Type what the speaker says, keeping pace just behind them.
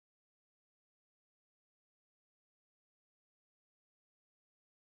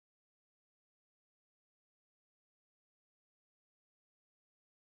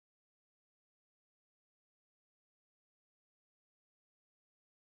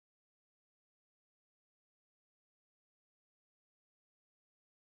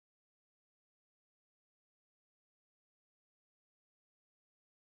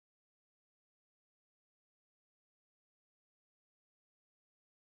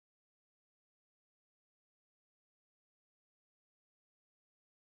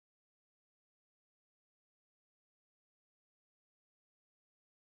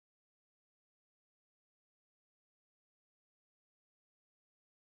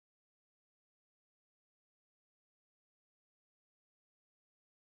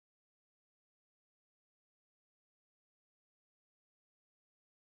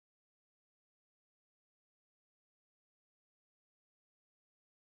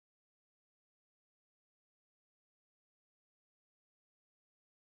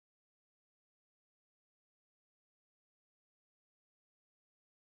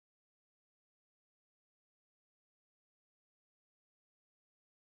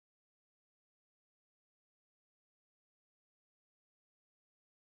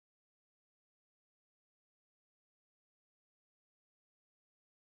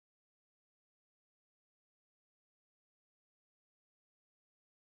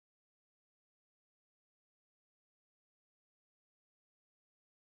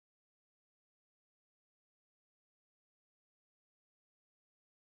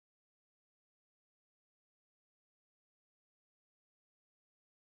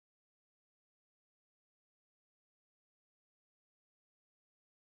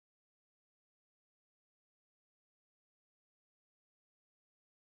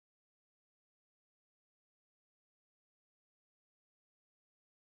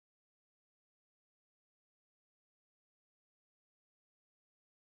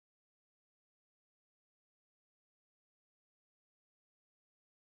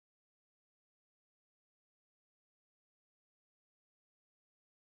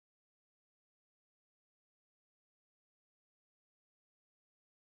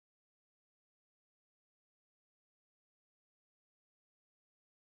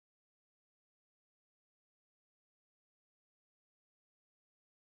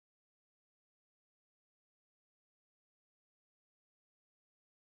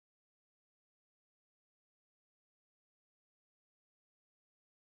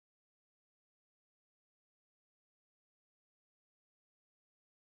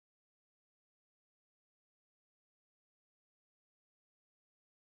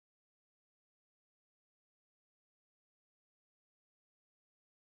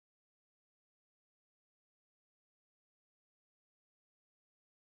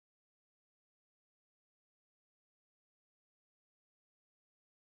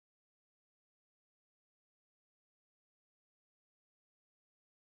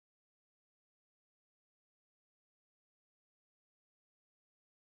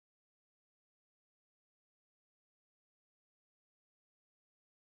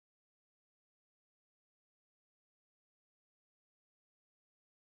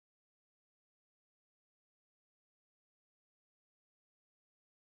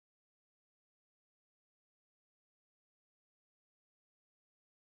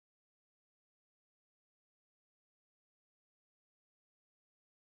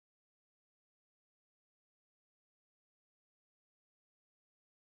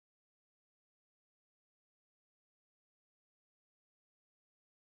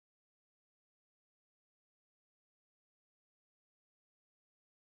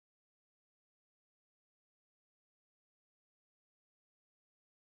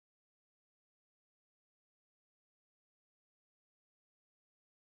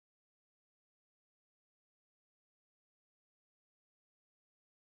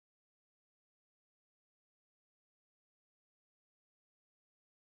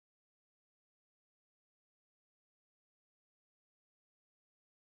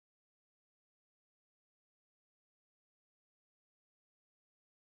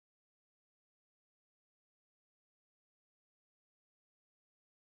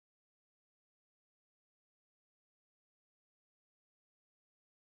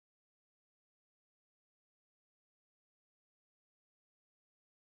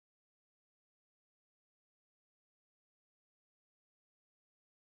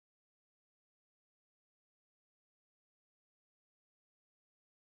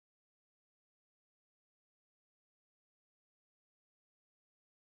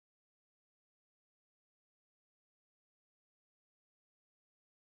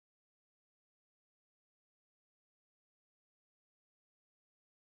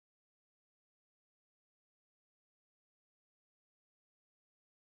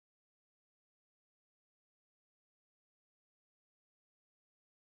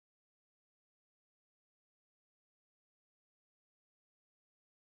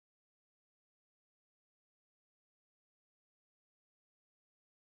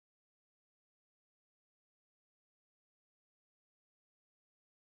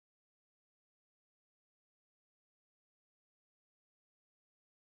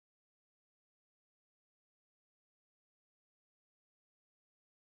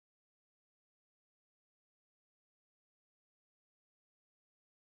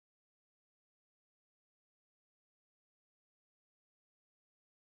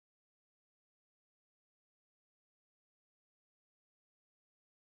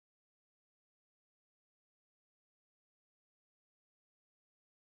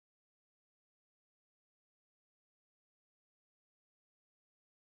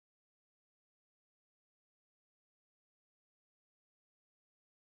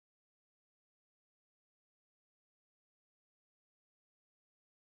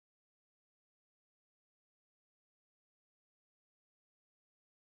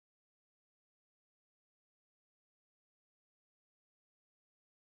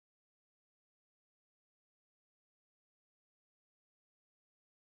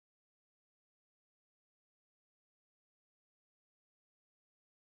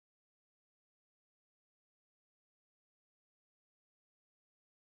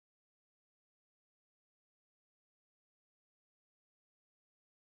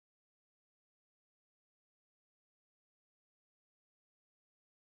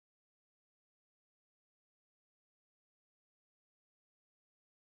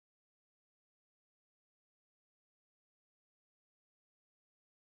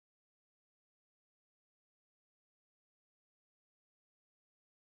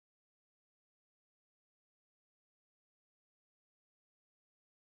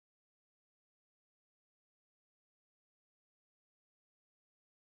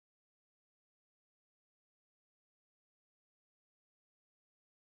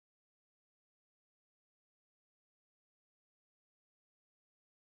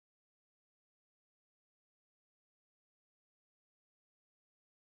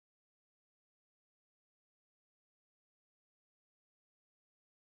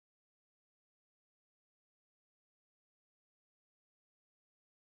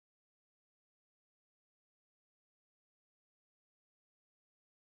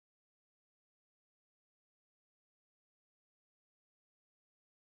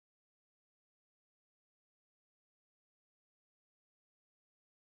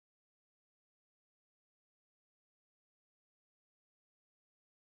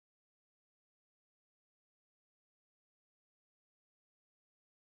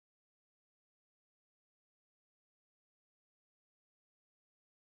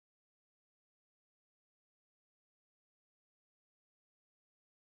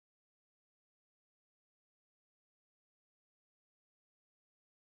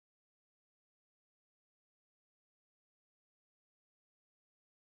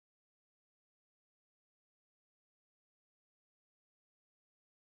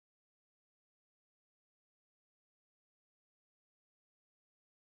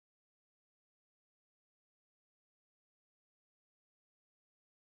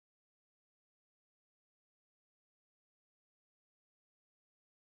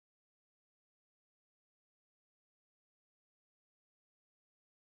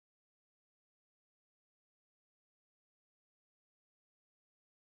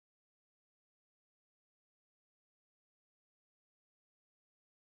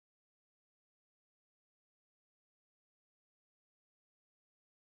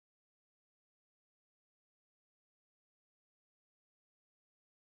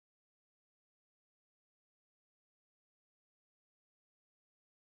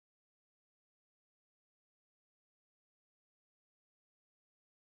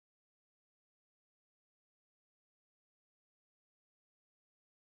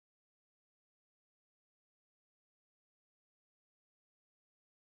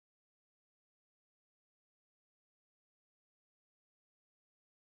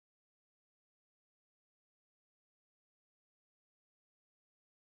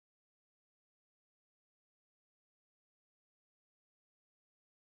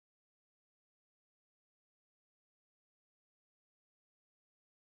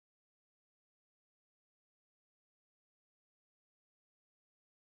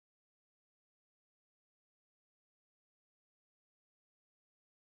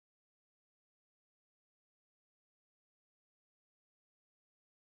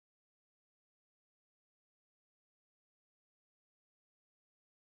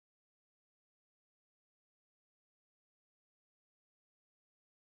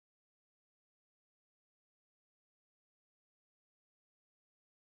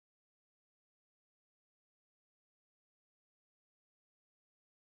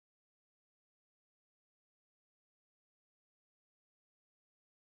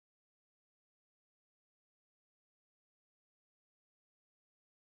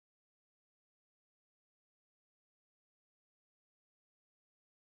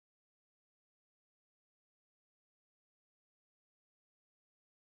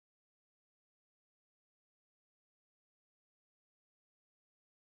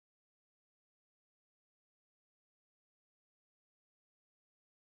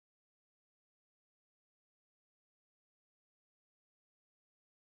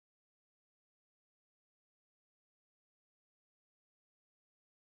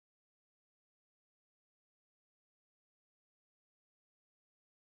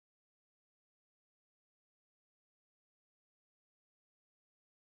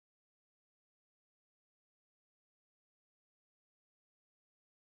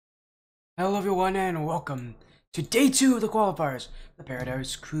Hello everyone and welcome to day 2 of the qualifiers, the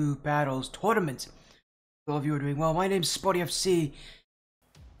Paradise Crew Battles Tournament. All of you are doing well. My name's Sporty FC.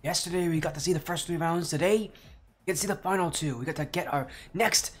 Yesterday we got to see the first 3 rounds. Today we get to see the final 2. We got to get our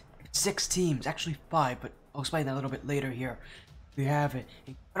next 6 teams, actually 5, but I'll explain that a little bit later here. We have an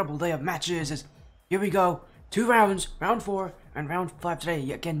incredible day of matches. Here we go, 2 rounds, round 4 and round 5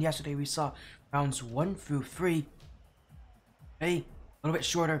 today. Again, yesterday we saw rounds 1 through 3. Today, a little bit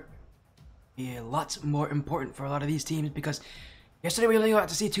shorter. Lots more important for a lot of these teams because yesterday we only got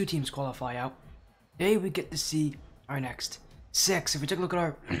to see 2 teams qualify out. Today we get to see our next 6. If we take a look at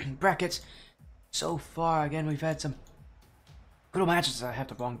our brackets, so far again we've had some good matches. I have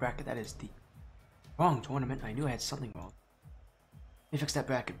the wrong bracket. That is the wrong tournament. I knew I had something wrong. Let me fix that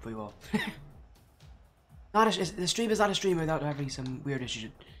bracket for you all. The stream is not a stream without having some weird issues.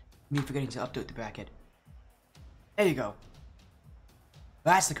 Me forgetting to update the bracket. There you go.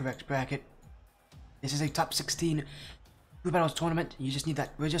 That's the correct bracket. This is a top 16 Crew Battles tournament. You just need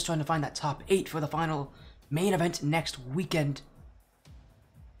that. We're just trying to find that top 8 for the final main event next weekend.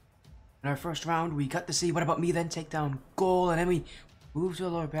 In our first round, we got to see What About Me then take down Goal, and then we move to the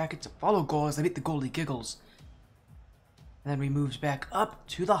lower bracket to follow Goal as they beat the Goalie Giggles. And then we moved back up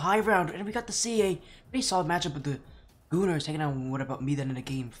to the high round, and we got to see a pretty solid matchup with the Gooners taking down What About Me then in a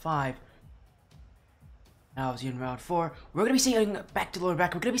game 5. Now, obviously, in round 4, we're going to be seeing, back to the lower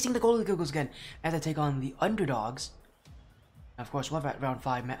bracket, we're going to be seeing the Goalie Giggles again as they take on the Underdogs. And of course, we'll have a round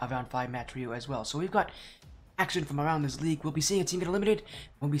 5 match for you as well. So we've got action from around this league. We'll be seeing a team get eliminated,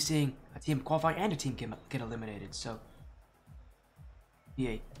 we'll be seeing a team qualify, and a team get eliminated. So,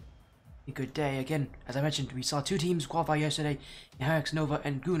 yeah, a good day. Again, as I mentioned, we saw 2 teams qualify yesterday, Harax Nova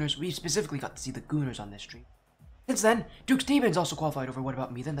and Gooners. We specifically got to see the Gooners on this stream. Since then, Duke Stevens also qualified over What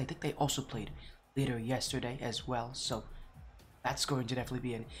About Me then. I think they also played later yesterday as well, so that's going to definitely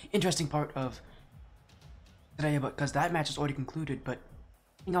be an interesting part of today, but because that match is already concluded, but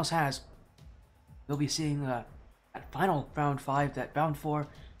nothing else has. We'll be seeing that final round 5, that round 4. We'll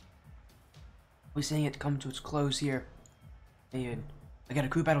be seeing it come to its close here. And again, a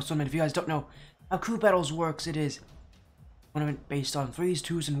Crew Battles tournament. If you guys don't know how Crew Battles works, it is a tournament based on 3s,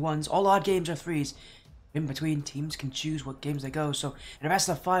 2s, and 1s. All odd games are 3s. In between, teams can choose what games they go. So, in a best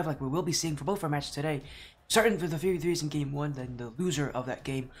of 5, like we will be seeing for both our matches today, starting with the 3-3s in game 1, then the loser of that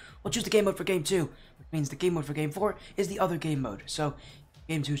game will choose the game mode for game 2, which means the game mode for game 4 is the other game mode. So,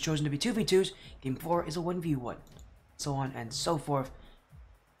 game 2 is chosen to be 2v2s, game 4 is a 1v1, so on and so forth.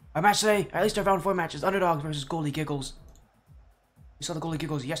 Our match today, or at least our round 4 match, is Underdogs versus Goalie Giggles. We saw the Goalie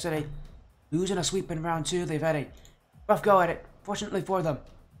Giggles yesterday, losing a sweep in round 2. They've had a rough go at it, fortunately for them,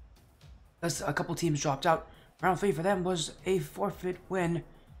 as a couple teams dropped out. Round 3 for them was a forfeit win,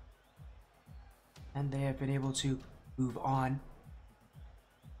 and they have been able to move on.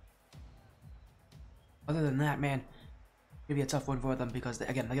 Other than that, man, it's gonna be a tough one for them because,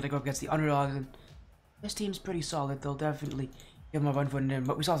 again, they gotta go up against the Underdogs, and this team's pretty solid. They'll definitely give them a run for it.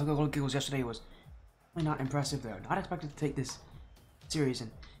 But we saw the Goalie Giggles yesterday was really not impressive there. Not expected to take this series,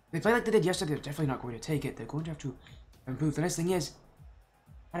 and if they play like they did yesterday, they're definitely not going to take it. They're going to have to improve. The nice thing is,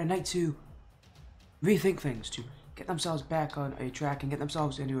 had a night to rethink things, to get themselves back on a track and get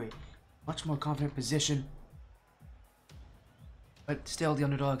themselves into a much more confident position. But still, the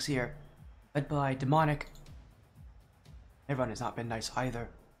Underdogs here, led by Demonic. Everyone has not been nice either.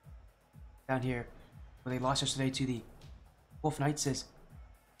 Down here, where they lost yesterday to the Wolf Knights, is...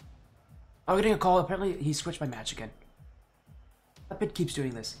 Oh, we're getting a call. Apparently, he switched my match again. That bit keeps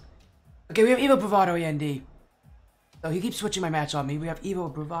doing this. Okay, we have Evo Bravado A.N.D. So he keeps switching my match on me. We have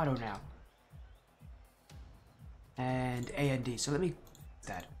Evo Bravado now. And A.N.D. So let me...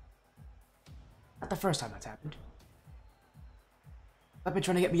 that. Not the first time that's happened. I've been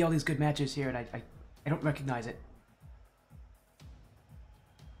trying to get me all these good matches here, and I don't recognize it.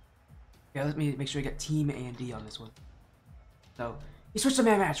 Yeah, let me make sure I get Team A.N.D. on this one. So, he switched to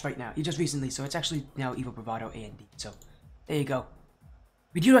my match right now. He just recently, so it's actually now Evo Bravado A.N.D. So, there you go.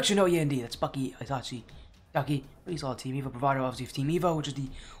 We do actually know A.N.D. That's Bucky, Itachi, Ducky, but he's all Team Evo. Bravado, obviously, Team Evo, which is the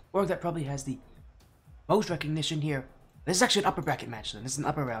org that probably has the most recognition here. This is actually an upper bracket match, then. This is an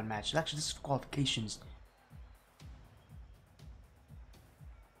upper round match. Actually, this is for qualifications.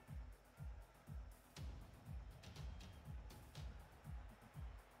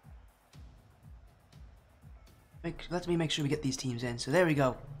 Let me make sure we get these teams in. So there we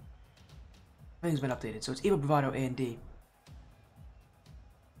go. Everything's been updated. So it's Evo Bravado A.N.D.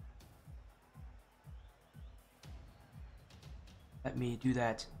 Let me do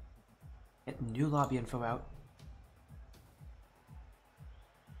that. Get new lobby info out.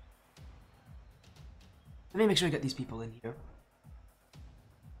 Let me make sure I get these people in here.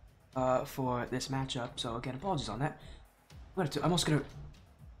 for this matchup. So again, apologies on that. I'm also gonna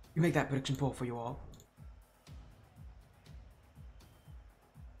make that prediction poll for you all.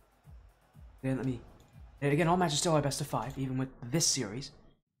 And again, all matches still are best of 5, even with this series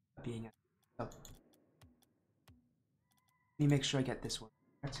being. So, let me make sure I get this one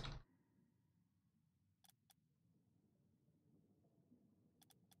correct.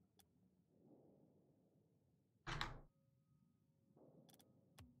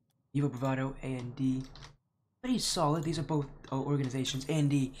 Evo, Bravado, A.N.D. Pretty solid. These are both organizations.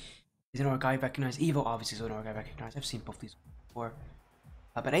 A.N.D. is an org I recognize. Evo obviously is an org I recognize. I've seen both these before.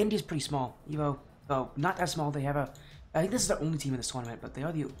 But A.N.D. is pretty small. Evo, though, not that small. They have I think this is their only team in this tournament, but they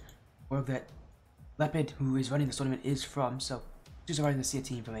are the org that Leopard, who is running this tournament, is from. So, just surprising to see a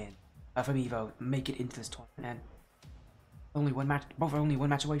team from from Evo make it into this tournament. And only one match, both are only one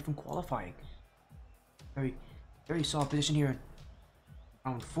match away from qualifying. Very, very solid position here in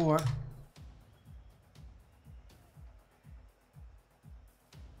round 4.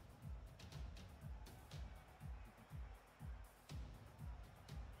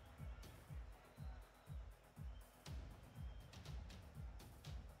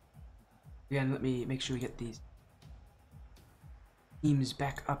 Again, let me make sure we get these teams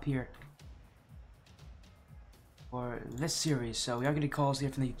back up here for this series. So we are getting calls here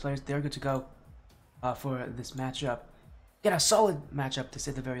from the players. They're good to go for this matchup. Get a solid matchup to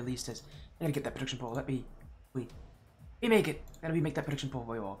say the very least. Is I gotta get that prediction poll. We make it. Gotta make that prediction poll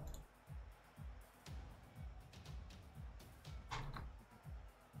for you all.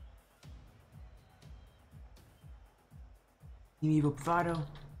 Team Evo, Bravado.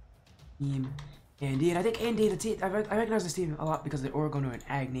 Team A.N.D. And I think A.N.D. the team I recognize this team a lot because of the Oregon and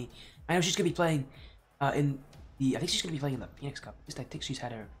Agni. I know she's gonna be playing I think she's gonna be playing in the Phoenix Cup. At least I think she's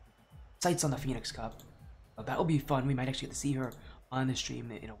had her sights on the Phoenix Cup. So that'll be fun. We might actually get to see her on the stream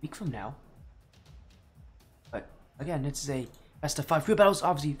in a week from now. But again, it's a best of 5 group battles,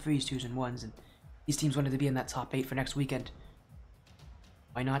 obviously 3s, 2s, and 1s, and these teams wanted to be in that top 8 for next weekend.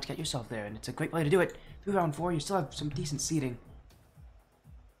 Why not get yourself there? And it's a great way to do it. Through round 4, you still have some decent seeding.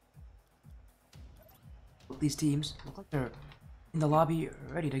 These teams look like they're in the lobby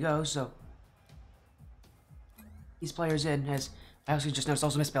ready to go, so these players in, as I actually just noticed,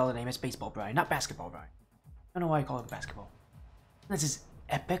 also misspelled the name. It's Baseball Brian, not Basketball Brian. I don't know why I call him Basketball. This is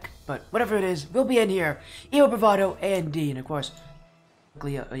epic, but whatever it is, we'll be in here. Evo, Bravado, A.N.D, and of course,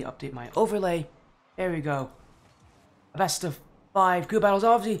 quickly update my overlay. There we go. Best of 5 group battles,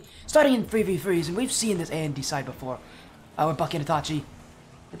 obviously starting in 3v3s, and we've seen this A.N.D side before. With Bucky and Itachi.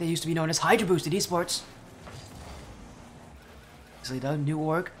 They used to be known as Hydra Boosted Esports. Actually, the new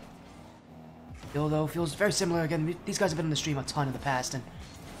org. Still, though, feels very similar. Again, these guys have been on the stream a ton in the past, and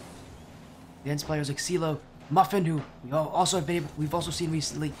against players like CeeLo, Muffin, who we've also seen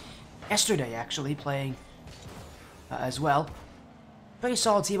recently, yesterday actually playing as well. Pretty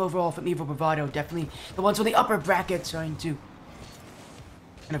solid team overall from Evo, Bravado. Definitely the ones on the upper bracket trying to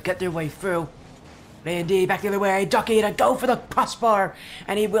kind of get their way through. A.N.D back the other way, Ducky to go for the crossbar,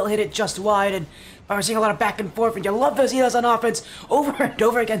 and he will hit it just wide, and we're seeing a lot of back and forth, and you love those healers on offense. Over and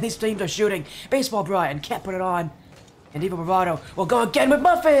over again, these teams are shooting. Baseball Brian can't put it on, and Evo Bravado will go again with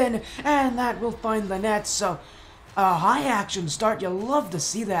Muffin, and that will find the net, so a high action start. You love to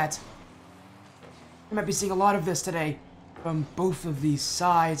see that. You might be seeing a lot of this today from both of these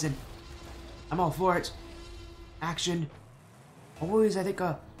sides, and I'm all for it. Action, always, I think,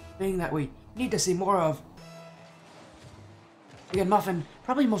 a thing that we need to see more of. Again, Muffin,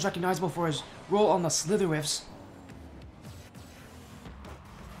 probably most recognizable for his role on the Slither Riffs.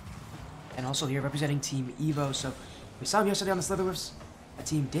 And also here representing Team Evo, so we saw him yesterday on the Slither Riffs. That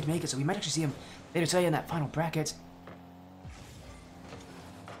team did make it, so we might actually see him later today in that final bracket.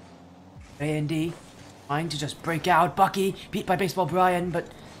 A.N.D trying to just break out. Bucky beat by Baseball Brian, but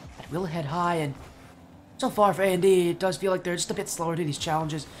that will head high, and so far for A.N.D, it does feel like they're just a bit slower to these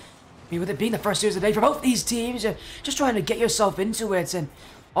challenges. I mean, with it being the first series of the day for both these teams, you're just trying to get yourself into it, and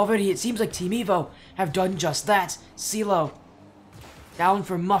already it seems like Team Evo have done just that. CeeLo down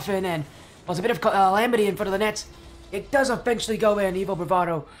for Muffin, and well, it's a bit of calamity in front of the net. It does eventually go in. Evo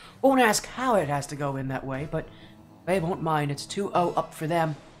Bravado won't ask how it has to go in that way, but they won't mind. It's 2-0 up for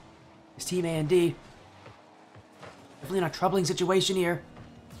them. It's Team A.N.D. Definitely in a troubling situation here.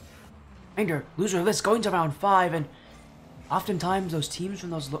 Reminder, loser of this going to round 5, and oftentimes those teams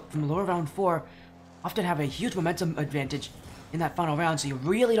from the lower round 4 often have a huge momentum advantage in that final round, so you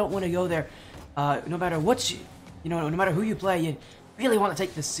really don't want to go there. No matter what no matter who you play, you really want to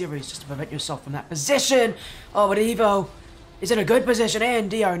take this series just to prevent yourself from that position. Oh, but Evo is in a good position,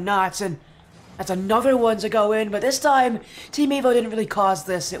 A.N.D are not, and That's another one to go in, but this time, Team Evo didn't really cause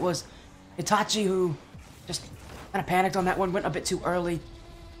this. It was Itachi who just kind of panicked on that one, went a bit too early.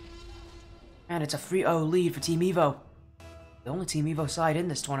 And it's a 3-0 lead for Team Evo. The only Team Evo side in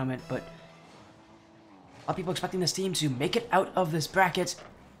this tournament, but a lot of people expecting this team to make it out of this bracket.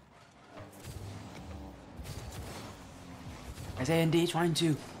 As A.N.D trying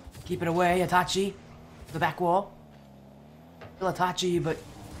to keep it away, Itachi, the back wall. Still Itachi, but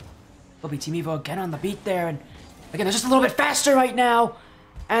will be Team Evo again on the beat there, and again, they're just a little bit faster right now,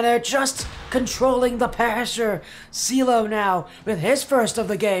 and they're just controlling the passer. CeeLo now with his first of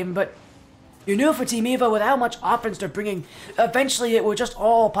the game, but you knew for Team Evo with how much offense they're bringing, eventually it would just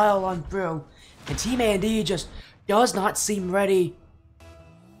all pile on through, and Team A.N.D just does not seem ready.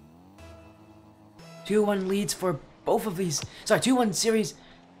 2-1 leads for both of these, sorry, 2-1 series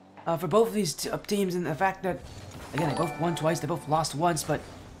for both of these teams, and the fact that, again, they both won twice, they both lost once, but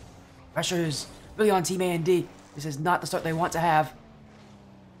pressure is really on Team A.N.D. This is not the start they want to have.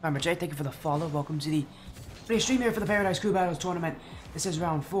 Remember, Jay, thank you for the follow. Welcome to the stream here for the Paradise Crew Battles Tournament. This is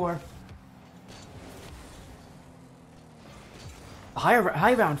round 4.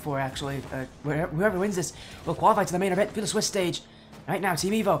 High round 4, actually. Whoever wins this will qualify to the main event for the Swiss stage. Right now,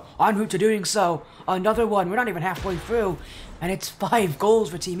 Team Evo en route to doing so. Another one. We're not even halfway through, and it's 5 goals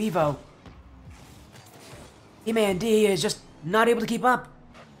for Team Evo. Team A.N.D is just not able to keep up.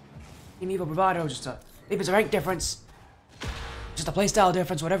 Team Evo Bravado, just if it's a rank difference, just a playstyle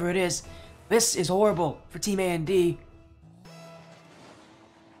difference, whatever it is. This is horrible for Team A.N.D.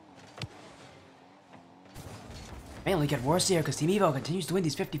 May only get worse here because Team Evo continues to win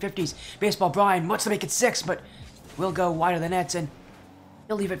these 50-50s. Baseball Brian wants to make it 6, but will go wide of the nets, and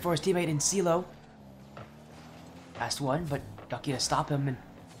he'll leave it for his teammate in CeeLo. Last one, but Ducky to stop him, and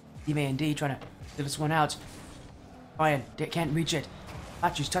Team A.N.D trying to live this one out. Brian can't reach it.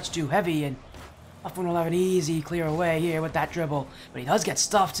 Hachi's touched too heavy, and Huffman will have an easy clear away here with that dribble. But he does get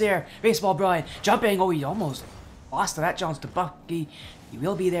stuffed here. Baseball Brian jumping. Oh, he almost lost to that chance to Bucky. He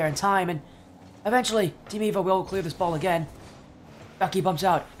will be there in time, and eventually Team Evo will clear this ball again. Bucky bumps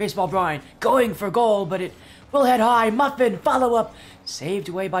out. Baseball Brian going for goal, but it will head high. Muffin follow up. Saved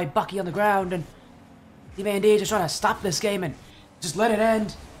away by Bucky on the ground, and Team A.N.D just trying to stop this game and just let it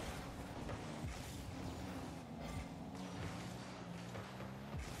end.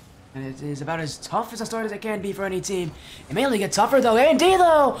 And it is about as tough as a start as it can be for any team. It may only get tougher though. A.N.D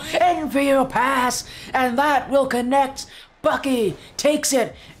though! In for your pass! And that will connect. Bucky takes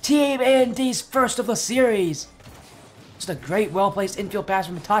it. Team A.N.D's first of the series. Just a great, well-placed infield pass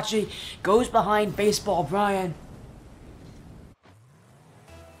from Itachi. Goes behind Baseball Brian.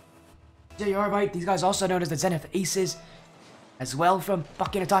 Yeah, you are right. These guys also known as the Zenith Aces. As well from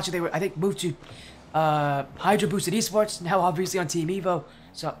Bucky and Itachi. They were, I think, moved to Hydra Boosted Esports. Now obviously on Team Evo.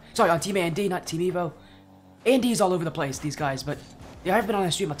 So, sorry, on Team A.N.D, not Team Evo. A.N.D's all over the place, these guys, but they have been on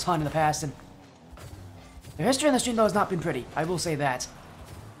the stream a ton in the past, and their history on the stream, though, has not been pretty. I will say that.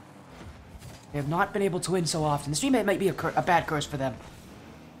 They have not been able to win so often. The stream might be a bad curse for them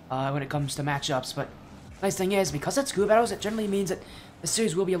when it comes to matchups, but the nice thing is, because it's Crew Battles, it generally means that the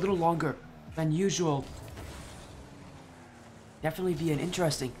series will be a little longer than usual. Definitely be an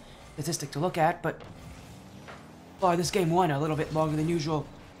interesting statistic to look at, but this game won a little bit longer than usual.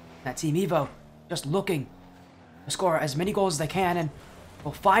 That Team Evo just looking to score as many goals as they can, and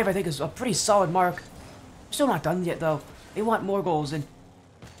well, 5 I think is a pretty solid mark. Still not done yet though. They want more goals, and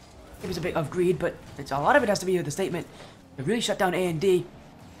it was a bit of greed, but a lot of it has to be with the statement to really shut down A.N.D.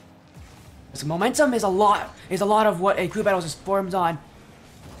 Because momentum is a lot of what a Crew Battles is formed on.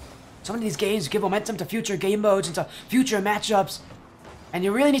 Some of these games give momentum to future game modes and to future matchups, and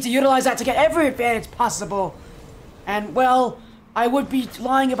you really need to utilize that to get every advantage possible. And, well, I would be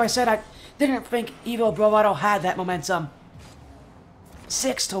lying if I said I didn't think Evo Bravado had that momentum.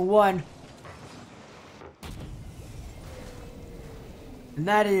 6-1. And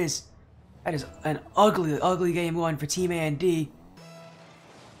that is an ugly game 1 for Team A.N.D.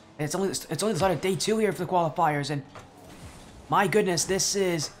 And it's only the start of day 2 here for the qualifiers, and my goodness, this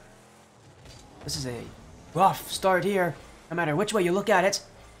is a rough start here, no matter which way you look at it.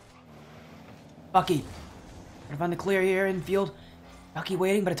 Bucky. Gonna find the clear here in field. Bucky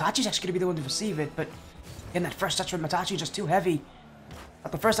waiting, but Itachi's actually gonna be the one to receive it. But again, that first touch from Itachi just too heavy.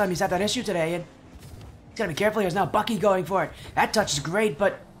 Not the first time he's had that issue today, and he's gotta be careful. Here's now Bucky going for it. That touch is great,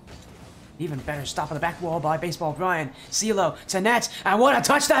 but even better stop on the back wall by Baseball Brian. CeeLo to net, and what a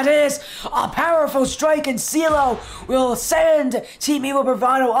touch that is! A powerful strike, and CeeLo will send Team Evo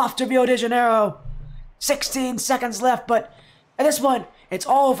Bravado off to Rio de Janeiro. 16 seconds left, but at this one, it's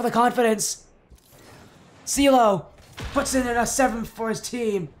all for the confidence. CeeLo puts in a 7th for his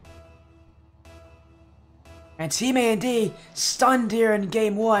team. And Team A&D stunned here in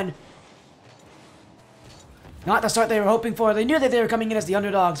game 1. Not the start they were hoping for. They knew that they were coming in as the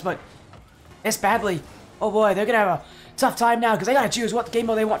underdogs, but missed badly. Oh boy, they're gonna have a tough time now because they gotta choose what game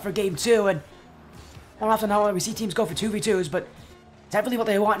mode they want for game 2. And more often than not, we see teams go for 2v2s, but is that really what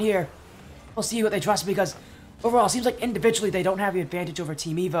they want here? We'll see what they trust because overall, it seems like individually they don't have the advantage over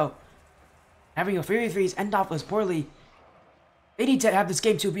Team Evo. Having a 3v3s end off as poorly. They need to have this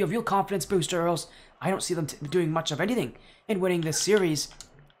game 2 be a real confidence booster, or else I don't see them doing much of anything in winning this series.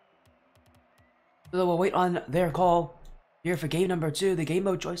 So we'll wait on their call here for game number 2. The game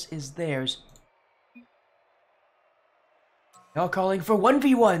mode choice is theirs. They're all calling for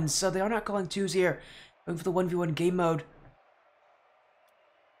 1v1s, so they are not calling 2s here. Going for the 1v1 game mode.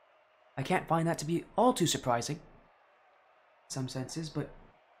 I can't find that to be all too surprising in some senses, but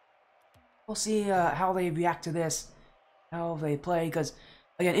we'll see how they react to this, how they play, because,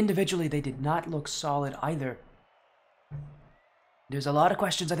 again, individually they did not look solid either. There's a lot of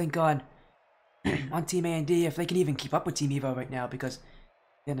questions, I think, on Team A&D, if they can even keep up with Team Evo right now, because,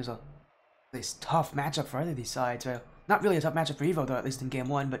 again, there's this tough matchup for either of these sides. Well, not really a tough matchup for Evo, though, at least in Game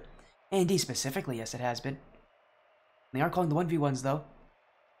 1, but A&D specifically, yes, it has been. They are calling the 1v1s, though.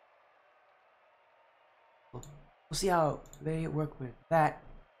 We'll see how they work with that.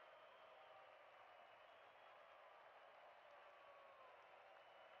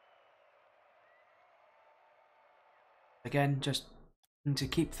 Again, just to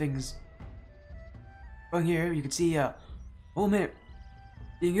keep things going here, you can see a whole minute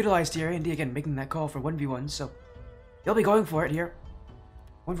being utilized here. A&D again making that call for 1v1, so they'll be going for it here.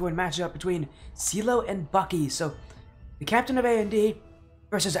 1v1 matchup between CeeLo and Bucky. So the captain of A&D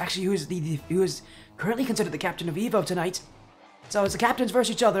versus actually who is currently considered the captain of Evo tonight. So it's the captains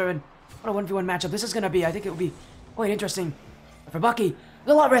versus each other, and what a 1v1 matchup this is going to be. I think it will be quite interesting for Bucky.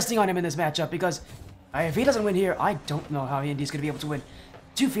 There's a lot resting on him in this matchup because if he doesn't win here, I don't know how A&D is going to be able to win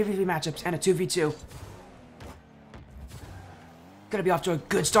 2 3v3 matchups and a 2v2. Gonna be off to a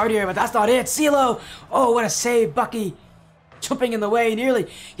good start here, but that's not it. CeeLo! Oh, what a save. Bucky jumping in the way, nearly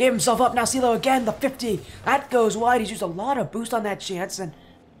gave himself up. Now CeeLo again, the 50. That goes wide. He's used a lot of boost on that chance, and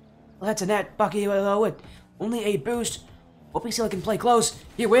well, that's a net. Bucky with only a boost. Hoping CeeLo can play close.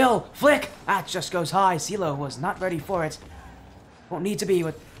 He will. Flick! That just goes high. CeeLo was not ready for it. Won't need to be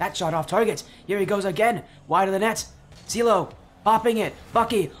with that shot off target. Here he goes again. Wide of the net. CeeLo popping it.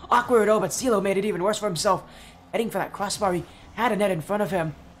 Bucky awkward. Oh, but CeeLo made it even worse for himself. Heading for that crossbar. He had a net in front of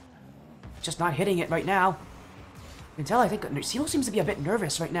him. Just not hitting it right now. You can tell, I think CeeLo seems to be a bit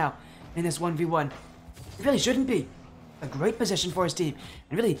nervous right now in this 1v1. He really shouldn't be. A great position for his team.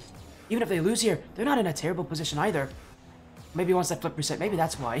 And really, even if they lose here, they're not in a terrible position either. Maybe he wants that flip reset. Maybe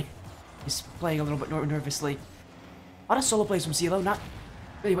that's why he's playing a little bit more nervously. A lot of solo plays from CeeLo. Not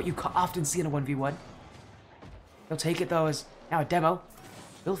really what you often see in a 1v1. He'll take it, though, as now a demo.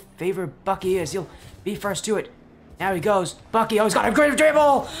 He'll favor Bucky as he'll be first to it. Now he goes. Bucky, oh, he's got a great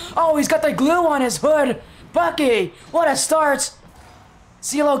dribble. Oh, he's got the glue on his hood. Bucky, what a start.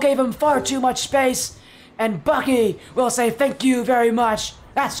 CeeLo gave him far too much space. And Bucky will say thank you very much.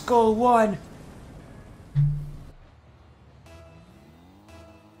 That's goal 1.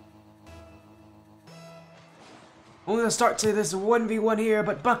 Only the start to this 1v1 here,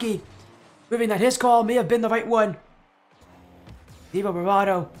 but Bucky proving that his call may have been the right one. Evo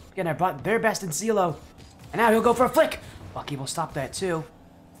Bravado again brought their best in CeeLo. And now he'll go for a flick. Bucky will stop that too.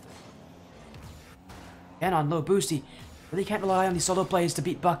 And on low boost, he really can't rely on these solo plays to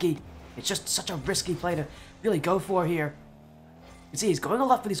beat Bucky. It's just such a risky play to really go for here. You see, he's going a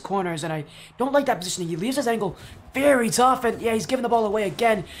lot for these corners, and I don't like that positioning. He leaves his angle very tough, and yeah, he's giving the ball away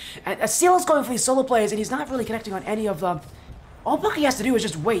again. And CeeLo's going for these solo plays, and he's not really connecting on any of them. All Bucky has to do is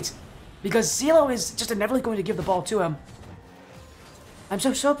just wait, because CeeLo is just inevitably going to give the ball to him. I'm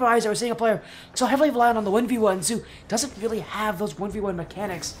so surprised that we're seeing a player so heavily reliant on the 1v1s who doesn't really have those 1v1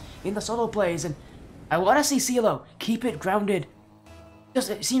 mechanics in the solo plays, and I want to see CeeLo keep it grounded.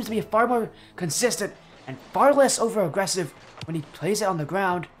 It seems to be far more consistent and far less over-aggressive when he plays it on the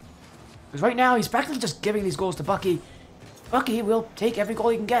ground. Because right now, he's practically just giving these goals to Bucky. Bucky will take every goal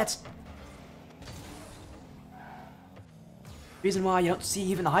he can get. Reason why you don't see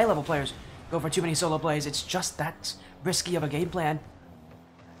even the high-level players go for too many solo plays. It's just that risky of a game plan.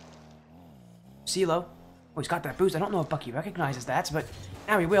 CeeLo. Oh, he's got that boost. I don't know if Bucky recognizes that, but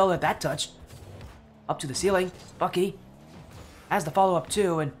now he will at that touch. Up to the ceiling. Bucky has the follow-up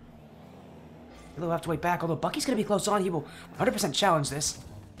too, and he'll have to wait back. Although Bucky's going to be close on, he will 100% challenge this.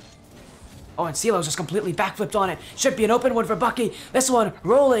 Oh, and CeeLo's just completely backflipped on it. Should be an open one for Bucky. This one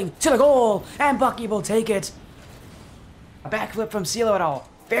rolling to the goal, and Bucky will take it. A backflip from CeeLo at all.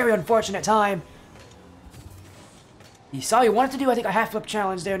 Very unfortunate time. He saw he wanted to do, I think, a half flip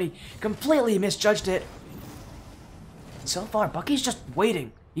challenge there, and he completely misjudged it. So far, Bucky's just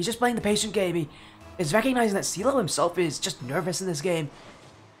waiting. He's just playing the patient game. He is recognizing that CeeLo himself is just nervous in this game.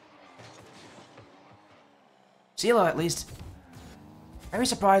 CeeLo, at least. Very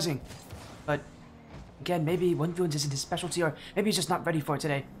surprising. But, again, maybe 1v1s isn't his specialty, or maybe he's just not ready for it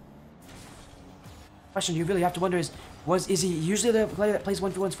today. Question you really have to wonder is he usually the player that plays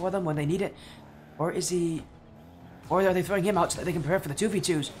 1v1s for them when they need it? Or is he... Or are they throwing him out so that they can prepare for the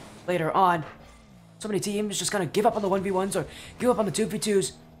 2v2s later on? So many teams just kind of give up on the 1v1s or give up on the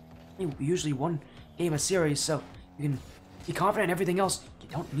 2v2s. Usually one game a series, so you can be confident in everything else. You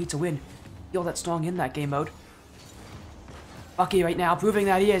don't need to win. Feel that strong in that game mode. Bucky right now proving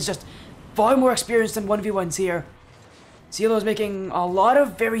that he is just far more experienced than 1v1s here. CeeLo is making a lot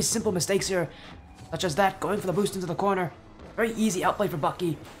of very simple mistakes here, such as that, going for the boost into the corner. Very easy outplay for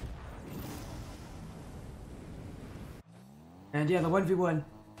Bucky. And yeah, the 1v1.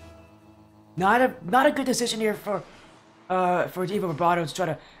 Not a good decision here for Evo Bravado to try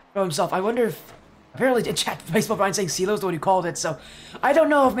to throw himself. I wonder if, apparently in chat, Baseball Brian saying CeeLo's the one who called it, so I don't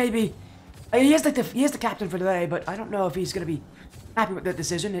know if maybe, he is the captain for today, but I don't know if he's going to be happy with that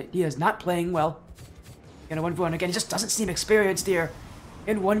decision. He is not playing well in a 1v1. Again, he just doesn't seem experienced here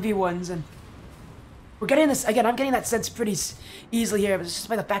in 1v1s, and we're getting this, again, I'm getting that sense pretty easily here, but it's just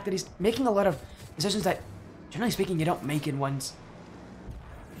by the fact that he's making a lot of decisions that, generally speaking, you don't make in ones.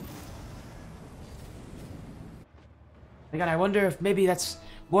 Again, I wonder if maybe that's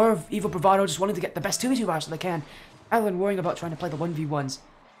more of Evo Bravado just wanting to get the best 2v2 match that they can, rather than worrying about trying to play the 1v1s.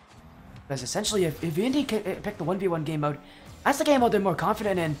 Because essentially, if A.N.D picked the 1v1 game mode, that's the game mode they're more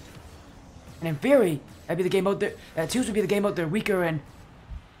confident in. And in theory, that'd be the game mode that 2s would be the game mode they're weaker in.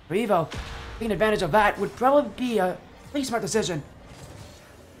 For Evo, taking advantage of that would probably be a pretty smart decision.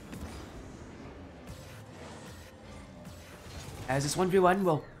 As this 1v1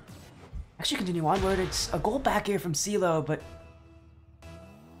 will actually continue onward. It's a goal back here from CeeLo, but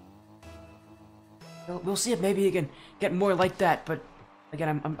we'll see if maybe he can get more like that. But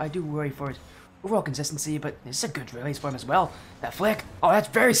again, I do worry for his overall consistency, but it's a good release for him as well. That flick, oh, that's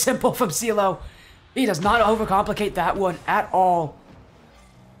very simple from CeeLo. He does not overcomplicate that one at all.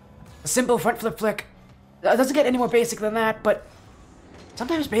 A simple front flip flick. It doesn't get any more basic than that, but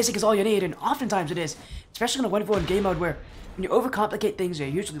sometimes basic is all you need, and oftentimes it is, especially in a 1v1 game mode where when you overcomplicate things, you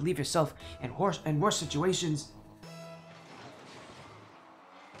usually leave yourself in worse situations.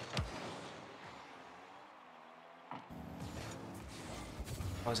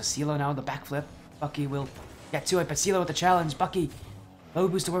 Oh, it's a CeeLo now, the backflip. Bucky will get to it, but CeeLo with the challenge. Bucky, low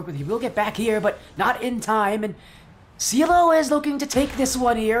boost to work with. He will get back here, but not in time. And CeeLo is looking to take this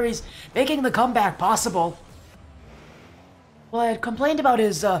one here. He's making the comeback possible. Well, I had complained about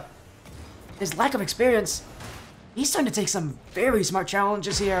his lack of experience. He's starting to take some very smart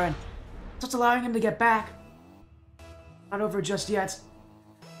challenges here, and that's what's allowing him to get back. Not over just yet.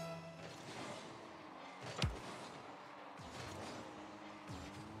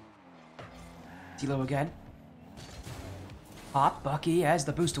 CeeLo again. Pop, Bucky has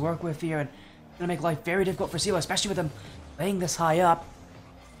the boost to work with here, and gonna make life very difficult for CeeLo, especially with him laying this high up.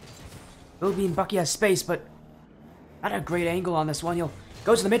 Will mean Bucky has space, but not a great angle on this one. He'll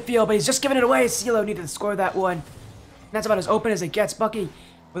go to the midfield, but he's just giving it away. CeeLo needed to score that one. And that's about as open as it gets. Bucky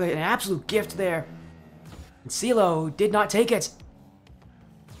with an absolute gift there. And CeeLo did not take it.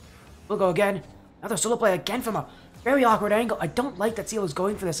 We'll go again. Another solo play again from a very awkward angle. I don't like that CeeLo's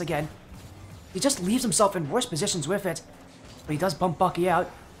going for this again. He just leaves himself in worse positions with it. But he does bump Bucky out.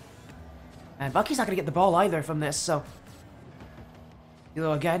 And Bucky's not going to get the ball either from this, so...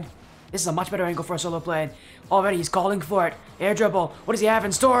 CeeLo again. This is a much better angle for a solo play. And already he's calling for it. Air dribble. What does he have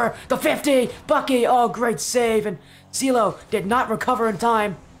in store? The 50! Bucky! Oh, great save. And CeeLo did not recover in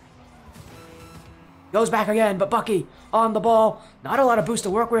time. Goes back again, but Bucky on the ball. Not a lot of boost to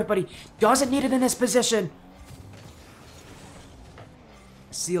work with, but he doesn't need it in this position.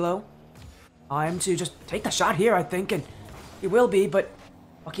 CeeLo. Time to just take the shot here, I think. And he will be, but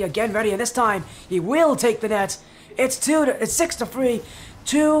Bucky again ready. And this time, he will take the net. It's 6-3.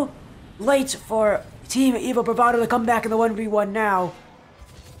 Too late for Team Evo Bravado to come back in the 1v1 now.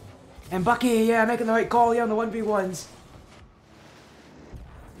 And Bucky, yeah, making the right call here on the 1v1s.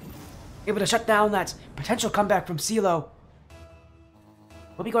 Able to shut down that potential comeback from CeeLo.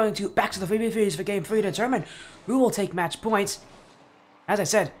 We'll be going back to the 3v3s for Game 3 to determine who will take match points. As I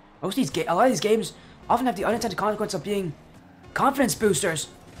said, a lot of these games often have the unintended consequence of being confidence boosters.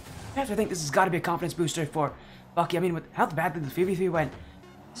 I have to think this has got to be a confidence booster for Bucky. I mean, with how badly the 3v3 went,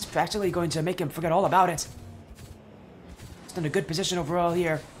 this is practically going to make him forget all about it. Just in a good position overall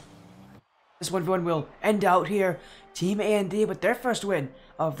here. This 1v1 will end out here. Team A&D with their first win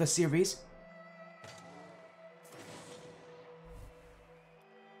of the series.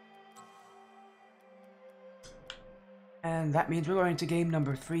 And that means we're going to game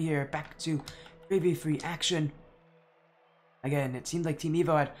number 3 here. Back to 3v3 action. Again, it seemed like Team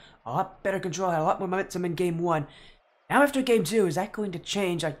Evo had a lot better control, had a lot more momentum in game 1. Now after game 2, is that going to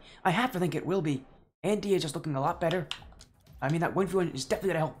change? I have to think it will be. A&D is just looking a lot better. I mean, that 1v1 is definitely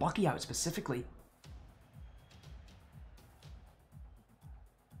going to help Bucky out specifically.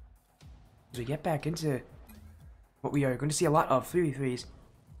 As we get back into what we are going to see a lot of 3v3s.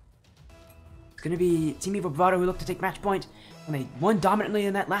 It's going to be Team Evo Bravado who look to take match point. And they won dominantly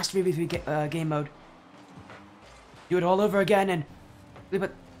in that last 3v3 game mode. Do it all over again and they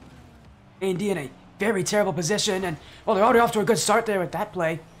put A&D in a very terrible position. And, well, they're already off to a good start there with that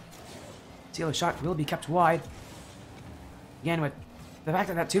play. Sealer's shot will be kept wide. Again, with the fact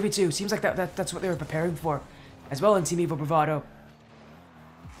that that 2v2 seems like that's what they were preparing for as well in Team Evo Bravado.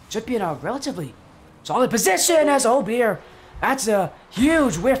 Should be in a relatively solid position as, oh dear, that's a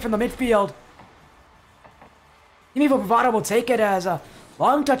huge whiff from the midfield. Team Evo Bravado will take it as a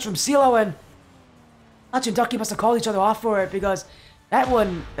long touch from CeeLo, and Hutch and Ducky must have called each other off for it because that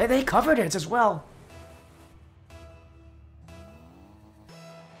one, they covered it as well.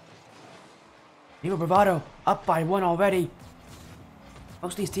 Evo Bravado up by 1 already.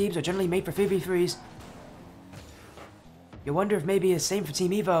 Most of these teams are generally made for 3v3s. You wonder if maybe it's the same for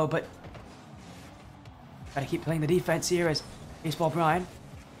Team Evo, but gotta keep playing the defense here as Baseball Brian.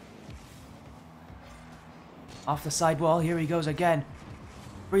 Off the sidewall, here he goes again.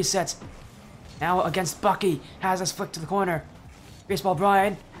 Resets. Now against Bucky, has us flick to the corner. Baseball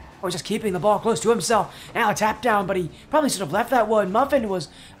Brian, oh, just keeping the ball close to himself. Now a tap down, but he probably should have left that one. Muffin was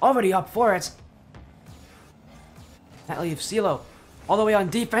already up for it. That leaves CeeLo all the way on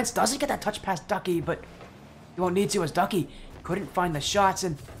defense. Doesn't get that touch past Ducky, but he won't need to as Ducky couldn't find the shots.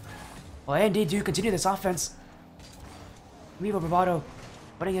 And, well, A&D do continue this offense. Evo Bravado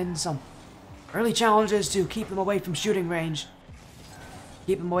putting in some early challenges to keep them away from shooting range.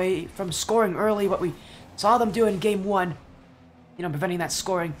 Keep them away from scoring early, what we saw them do in game 1. You know, preventing that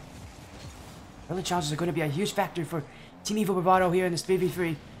scoring. Early challenges are going to be a huge factor for Team Evo Bravado here in this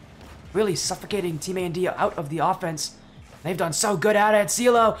 3v3. Really suffocating Team A&D out of the offense. They've done so good at it.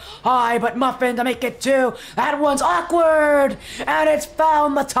 CeeLo high, but Muffin to make it 2. That one's awkward, and it's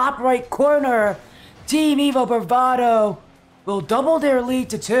found the top right corner. Team Evo Bravado will double their lead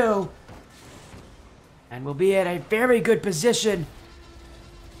to 2. And will be in a very good position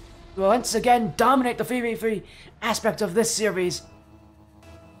to once again dominate the 3v3 aspect of this series.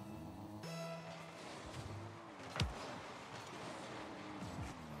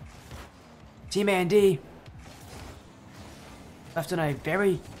 Team A&D left in a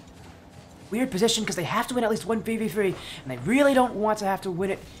very weird position because they have to win at least one 3v3, and they really don't want to have to win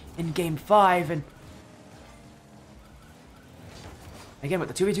it in game 5. And again,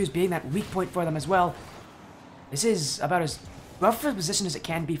 with the 2v2s being that weak point for them as well, this is about as rough a position as it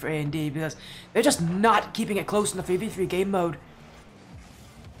can be for A&D because they're just not keeping it close in the 3v3 game mode.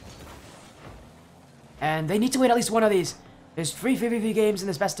 And they need to win at least one of these. There's 3 3v3 games in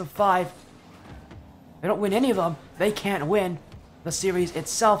this best of 5. If they don't win any of them, they can't win the series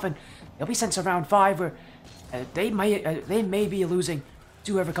itself, and they'll be sent to round 5 where they may be losing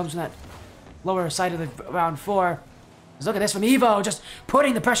to whoever comes from that lower side of the round 4. Just look at this from Evo, just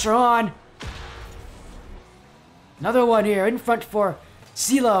putting the pressure on. Another one here in front for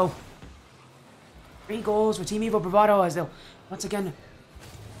CeeLo. 3 goals for Team Evo Bravado as they'll once again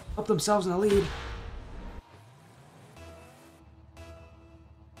help themselves in the lead.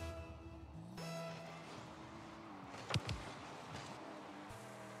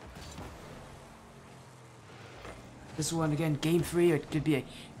 This one again, game 3, it could be a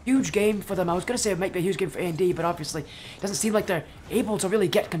huge game for them. I was going to say it might be a huge game for A&D, but obviously it doesn't seem like they're able to really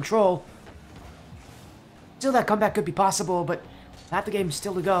get control. Still, that comeback could be possible, but half the game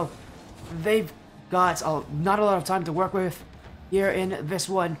still to go. They've got not a lot of time to work with here in this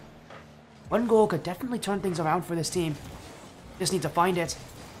one. One goal could definitely turn things around for this team. Just need to find it.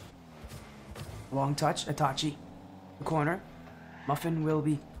 Long touch, Itachi. The corner. Muffin will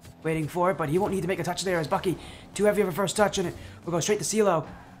be waiting for it, but he won't need to make a touch there as Bucky. Too heavy of a first touch, and it will go straight to CeeLo.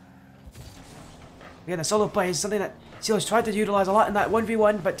 Again, the solo play is something that CeeLo's tried to utilize a lot in that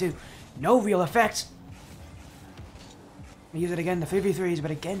 1v1, but to no real effect. They use it again in the 3v3s,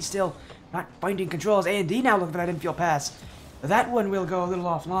 but again, still not finding controls. A&D now looking for that infield pass. That one will go a little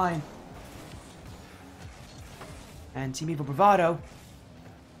offline. And Team Evo Bravado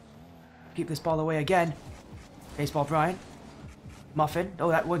keep this ball away again. Baseball Brian. Muffin. Oh,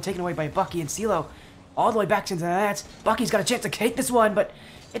 that one taken away by Bucky and CeeLo. All the way back into the net. Bucky's got a chance to take this one, but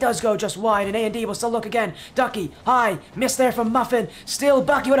it does go just wide, and A.N.D will still look again. Ducky, high, miss there from Muffin. Still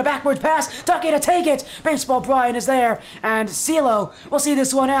Bucky with a backwards pass. Ducky to take it. Baseball Brian is there, and CeeLo will see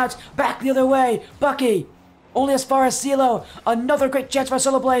this one out. Back the other way. Bucky, only as far as CeeLo. Another great chance for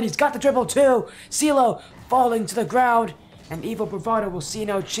Solo Blade. He's got the dribble too. CeeLo falling to the ground, and Evil Bravado will see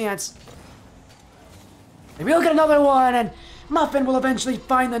no chance. They will get another one, and Muffin will eventually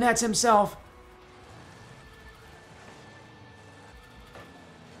find the nets himself.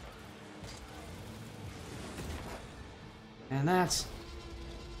 And that's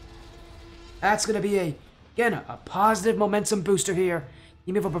going to be, again, a positive momentum booster here.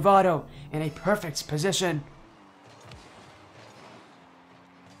 Team Evil Bravado in a perfect position.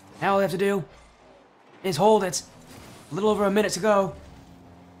 Now all they have to do is hold it. A little over a minute to go.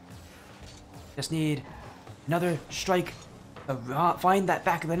 Just need another strike to find that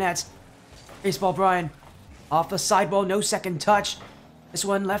back of the net. Baseball Brian off the sidewall, no second touch. This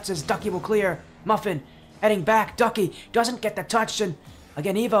one left as Ducky will clear. Muffin heading back. Ducky doesn't get the touch, and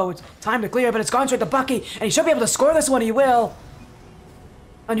again Evo, it's time to clear, but it's gone straight to Bucky, and he should be able to score this one. He will.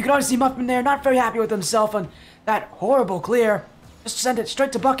 And you can already see Muffin there, not very happy with himself on that horrible clear. Just sent it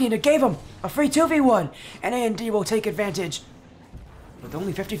straight to Bucky, and it gave him a free 2v1, and A.N.D will take advantage. With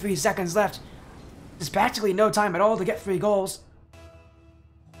only 53 seconds left, there's practically no time at all to get 3 goals.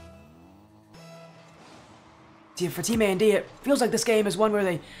 See, for Team A.N.D, it feels like this game is one where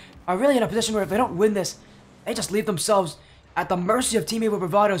they are really in a position where if they don't win this, they just leave themselves at the mercy of Team Evil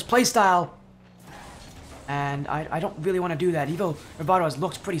Bravado's playstyle. And I don't really want to do that. Evil Bravado has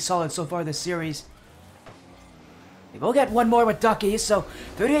looked pretty solid so far this series. They will get one more with Ducky, so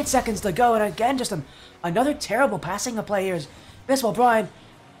 38 seconds to go, and again, just another terrible passing of play here. Baseball Brian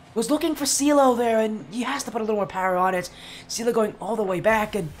was looking for CeeLo there, and he has to put a little more power on it. CeeLo going all the way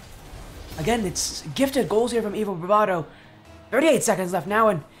back, and again, it's gifted goals here from Evil Bravado. 38 seconds left now,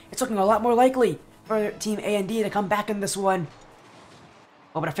 and it's looking a lot more likely for Team A.N.D to come back in this one.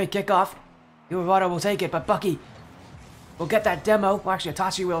 Oh, but a fake kickoff. Evil Bravado will take it, but Bucky will get that demo. Well, actually,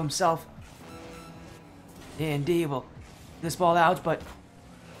 Itachi will himself. A.N.D will this ball out, but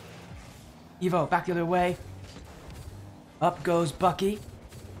Evo back the other way. Up goes Bucky.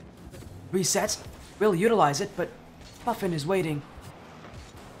 Resets. Will utilize it, but Muffin is waiting.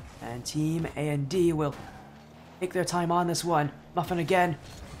 And Team A.N.D will take their time on this one. Muffin again.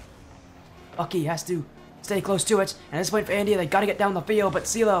 Bucky has to stay close to it. And at this point for A.N.D, they got to get down the field, but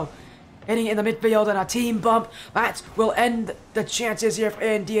CeeLo hitting in the midfield and a team bump. That will end the chances here for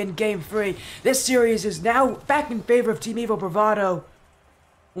A.N.D in Game 3. This series is now back in favor of Team Evil Bravado.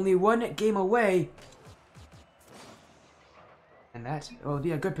 Only 1 game away. And that will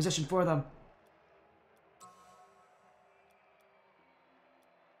be a good position for them.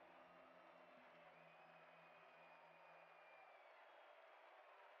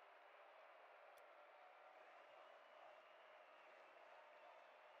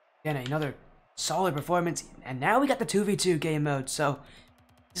 Again, another solid performance, and now we got the 2v2 game mode, so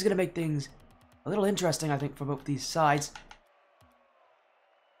this is going to make things a little interesting, I think, for both these sides.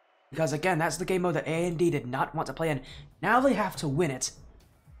 Because, again, that's the game mode that A.N.D did not want to play in. Now they have to win it,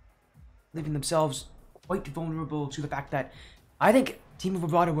 leaving themselves quite vulnerable to the fact that I think Team of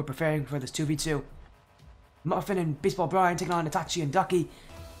Bravado were preparing for this 2v2. Muffin and Baseball Brian taking on Itachi and Ducky.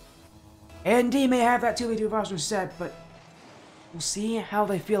 A.N.D may have that 2v2 roster set, but we'll see how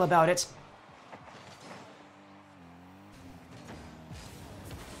they feel about it.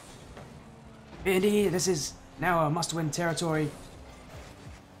 A.N.D, this is now a must-win territory.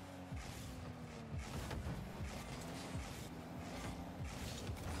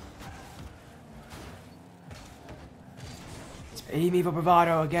 It's Team Evil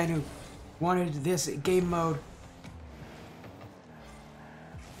Bravado again who wanted this game mode.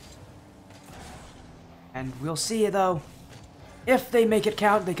 And we'll see though. If they make it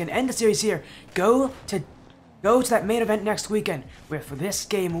count, they can end the series here. Go to that main event next weekend, where for this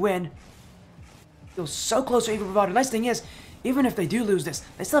game win, feel so close to Evil Bravado. The nice thing is, even if they do lose this,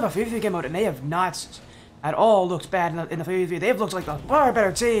 they still have a 3v3 game mode, and they have not at all looked bad in the 3v3. They've looked like a far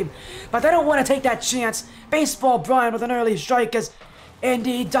better team, but they don't want to take that chance. Baseball Brian with an early strike as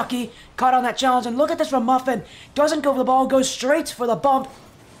A.N.D Ducky caught on that challenge, and look at this from Muffin. Doesn't go for the ball, goes straight for the bump.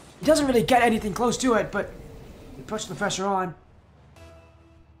 He doesn't really get anything close to it, but he puts the pressure on.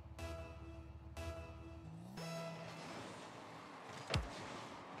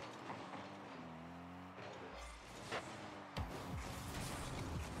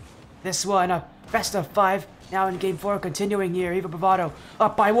 This one, a best of 5, now in Game 4, continuing here. Evil Bravado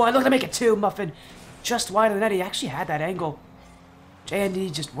up by 1, look to make it 2, Muffin just wide of the net. He actually had that angle. A.N.D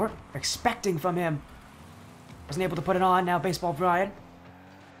just weren't expecting from him. Wasn't able to put it on. Now Baseball Brian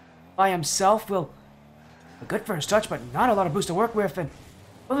by himself will a good first touch, but not a lot of boost to work with. And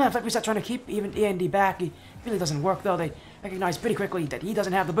well, in fact, we start trying to keep even A.N.D back. He really doesn't work though. They recognize pretty quickly that he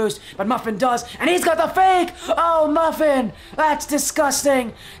doesn't have the boost, but Muffin does, and he's got the fake! Oh, Muffin! That's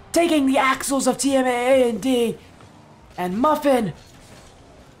disgusting! Taking the axles of Team A&D. And Muffin!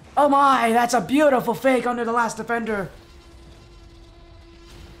 Oh my, that's a beautiful fake under the last defender.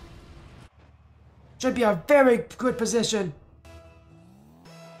 Should be a very good position.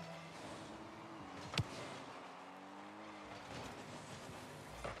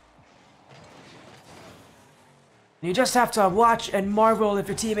 You just have to watch and marvel if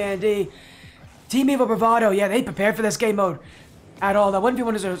you're Team A&D. Team Evil Bravado, yeah, they prepared for this game mode at all. That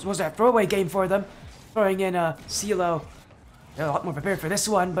 1v1 was a throwaway game for them. Throwing in CeeLo. They're a lot more prepared for this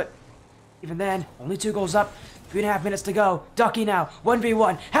one, but even then, only 2 goals up. 3.5 minutes to go. Ducky now,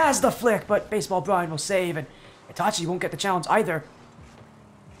 1v1, has the flick, but Baseball Brian will save, and Itachi won't get the challenge either.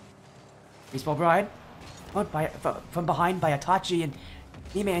 Baseball Brian, from behind by Itachi and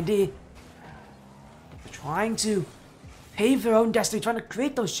Team A&D. Trying to pave their own destiny, trying to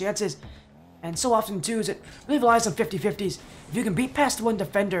create those chances. And so often, too, is it really relies on 50-50s. If you can beat past one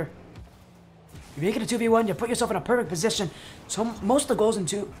defender, you make it a 2v1, you put yourself in a perfect position. So most of the goals in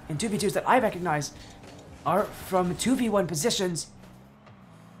 2v2s that I recognize are from 2v1 positions.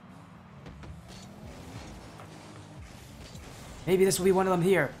 Maybe this will be one of them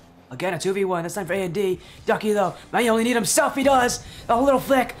here. Again, a 2v1, this time for A&D. Ducky, though, might only need himself, he does! The little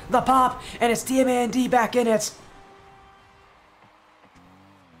flick, the pop, and it's Team A&D back in it.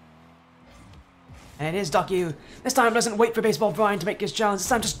 And it is Ducky who, this time, doesn't wait for Baseball Brian to make his challenge. This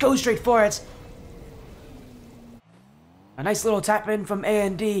time, just goes straight for it. A nice little tap in from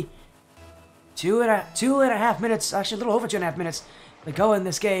A&D. 2.5 minutes, actually a little over 2.5 minutes to go in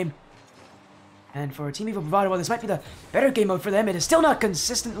this game. And for Team Evil Bravado, while this might be the better game mode for them, it is still not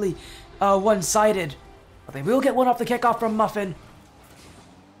consistently one-sided. But they will get one off the kickoff from Muffin.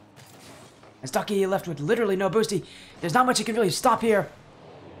 As Ducky left with literally no boosty, there's not much he can really stop here.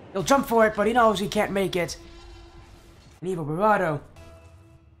 He'll jump for it, but he knows he can't make it. And Evil Bravado.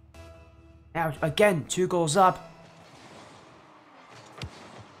 Now, again, 2 goals up.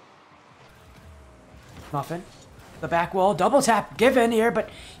 Muffin. The back wall, double tap given here, but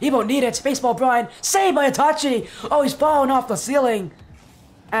he won't need it. Baseball Brian, saved by Itachi. Oh, he's falling off the ceiling.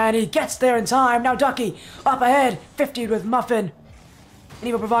 And he gets there in time. Now Ducky, up ahead, 50 with Muffin. And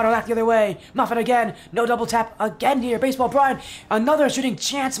Evil Bravado back the other way. Muffin again, no double tap again here. Baseball Brian, another shooting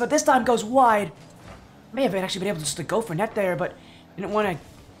chance, but this time goes wide. May have actually been able just to go for net there, but didn't want to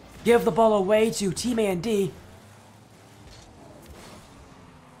give the ball away to Team A&D.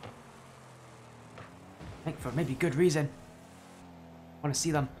 I think for maybe good reason. I want to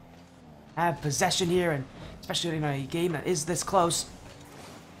see them have possession here, and especially in a game that is this close.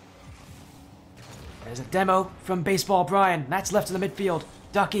 There's a demo from Baseball Brian. That's left in the midfield.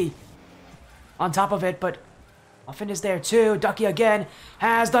 Ducky on top of it, but Muffin is there too. Ducky again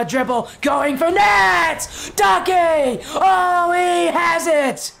has the dribble, going for net! Ducky! Oh, he has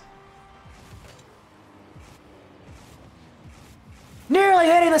it! Nearly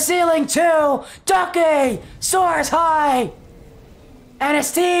hitting the ceiling too! Ducky soars high! And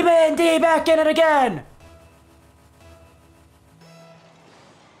it's Team A&D back in it again!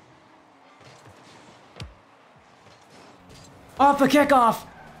 Off the kickoff!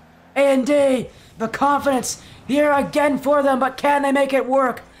 A&D, the confidence here again for them, but can they make it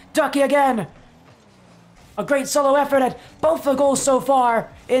work? Ducky again! A great solo effort at both the goals so far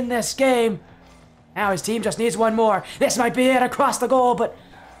in this game. Now his team just needs one more. This might be it across the goal, but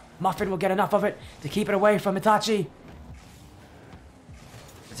Muffin will get enough of it to keep it away from Itachi.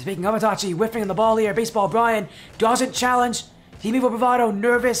 Speaking of Itachi, whiffing on the ball here, Baseball Brian doesn't challenge. Team Evil Bravado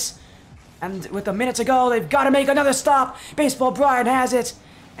nervous. And with a minute to go, they've got to make another stop. Baseball Brian has it.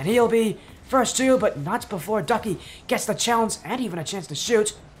 And he'll be first two, but not before Ducky gets the challenge and even a chance to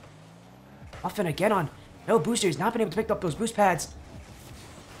shoot. Muffin again on no booster. He's not been able to pick up those boost pads.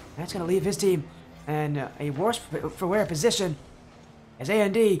 That's going to leave his team in a worse for wear position. As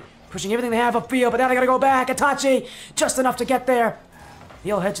A&D pushing everything they have upfield, but now they got to go back. Itachi just enough to get there.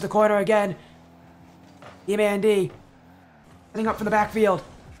 He'll head to the corner again. Team A&D setting up from the backfield.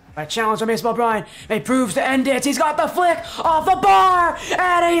 A challenge from Baseball Brian. He proves to end it. He's got the flick off the bar,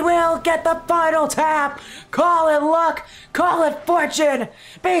 and he will get the final tap. Call it luck. Call it fortune.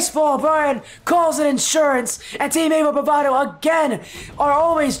 Baseball Brian calls it insurance. And Team Evil Bravado again are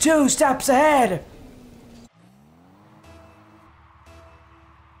always 2 steps ahead.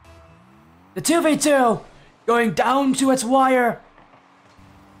 The 2v2 going down to its wire.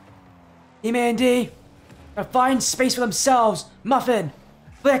 Team A&D gotta find space for themselves. Muffin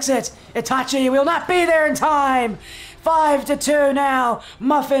flicks it. Itachi will not be there in time. 5-2 now.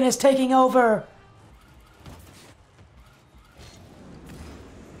 Muffin is taking over.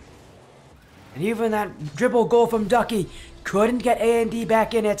 And even that dribble goal from Ducky couldn't get A&D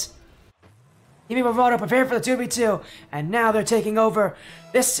back in it. Team Bravado prepared for the 2v2, and now they're taking over.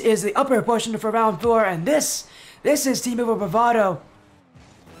 This is the upper portion for round 4, and this is Team Bravado,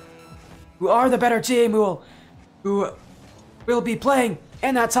 who are the better team, who will be playing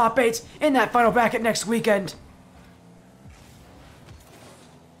in that top 8 in that final bracket next weekend.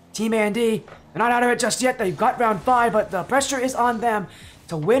 Team A&D, they're not out of it just yet. They've got round 5, but the pressure is on them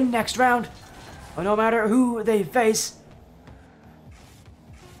to win next round, no matter who they face.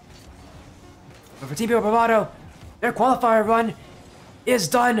 But for Team Bravado, their qualifier run is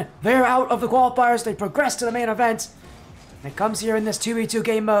done. They're out of the qualifiers. They progress to the main event. And it comes here in this 2v2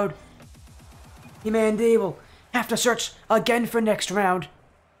 game mode. Team A&D will have to search again for next round.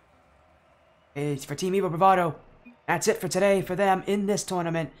 It's for Team Bravado. That's it for today for them in this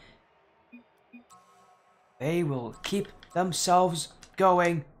tournament. They will keep themselves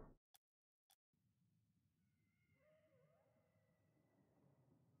going.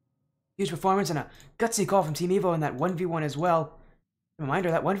 Huge performance and a gutsy call from Team Evo in that 1v1 as well. Reminder,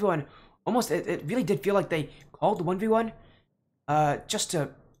 that 1v1, almost, it really did feel like they called the 1v1 just to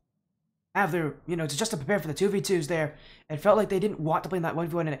have their, just to prepare for the 2v2s there. It felt like they didn't want to play in that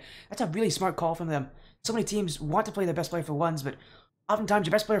 1v1, and that's a really smart call from them. So many teams want to play their best player for ones, but oftentimes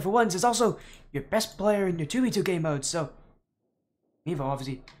your best player for ones is also your best player in your 2v2 game modes, so Evo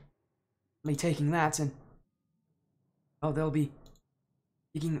obviously taking that, and they'll be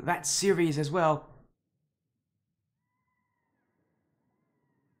taking that series as well.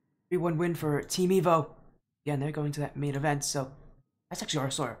 3-1 win for Team Evo. Again, they're going to that main event, so that's actually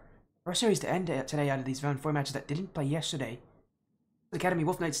our series to end today out of these round 4 matches that didn't play yesterday. The Academy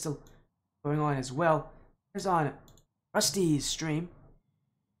Wolf Knights still going on as well. Here's on Rusty's stream.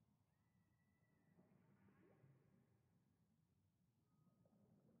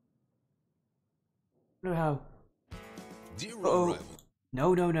 I don't know how. Uh-oh.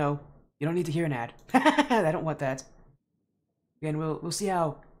 No. You don't need to hear an ad. I don't want that. Again, we'll see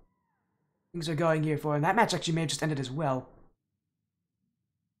how things are going here for him. That match actually may have just ended as well.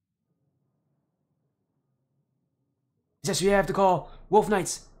 Yes, we have to call Wolf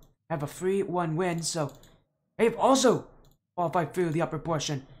Knights have a 3-1 win, so they've also qualified through the upper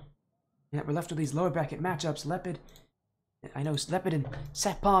portion. And we're left with these lower bracket matchups. Leopard, I know Leopard and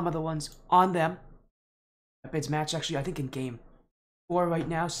Seth Palm are the ones on them. Leopard's match actually, I think, in game 4 right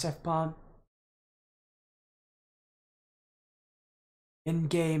now. Seth Palm in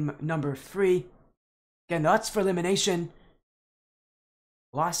game number 3. Again, that's for elimination.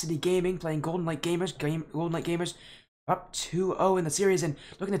 Velocity Gaming playing Golden Light Gamers. Golden Light Gamers up 2-0 in the series and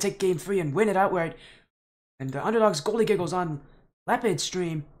looking to take game 3 and win it outright. And the Underdogs Goldie Giggles on Leopard's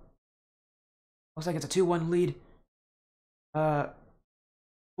stream. Looks like it's a 2-1 lead.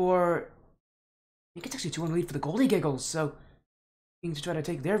 For I think it's actually a 2-1 lead for the Goldie Giggles. So looking to try to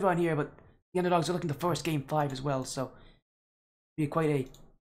take their run here, but the Underdogs are looking to force game 5 as well. So be quite a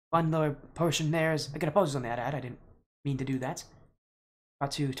fun lower portion there. I got apologize on that ad. I didn't mean to do that.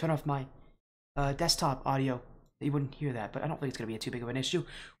 Got to turn off my desktop audio. You wouldn't hear that, but I don't think it's going to be too big of an issue.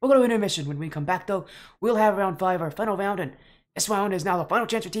 We'll go to intermission. When we come back, though, we'll have round 5, our final round, and this round is now the final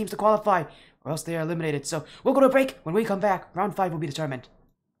chance for teams to qualify, or else they are eliminated. So we'll go to a break. When we come back, round 5 will be determined.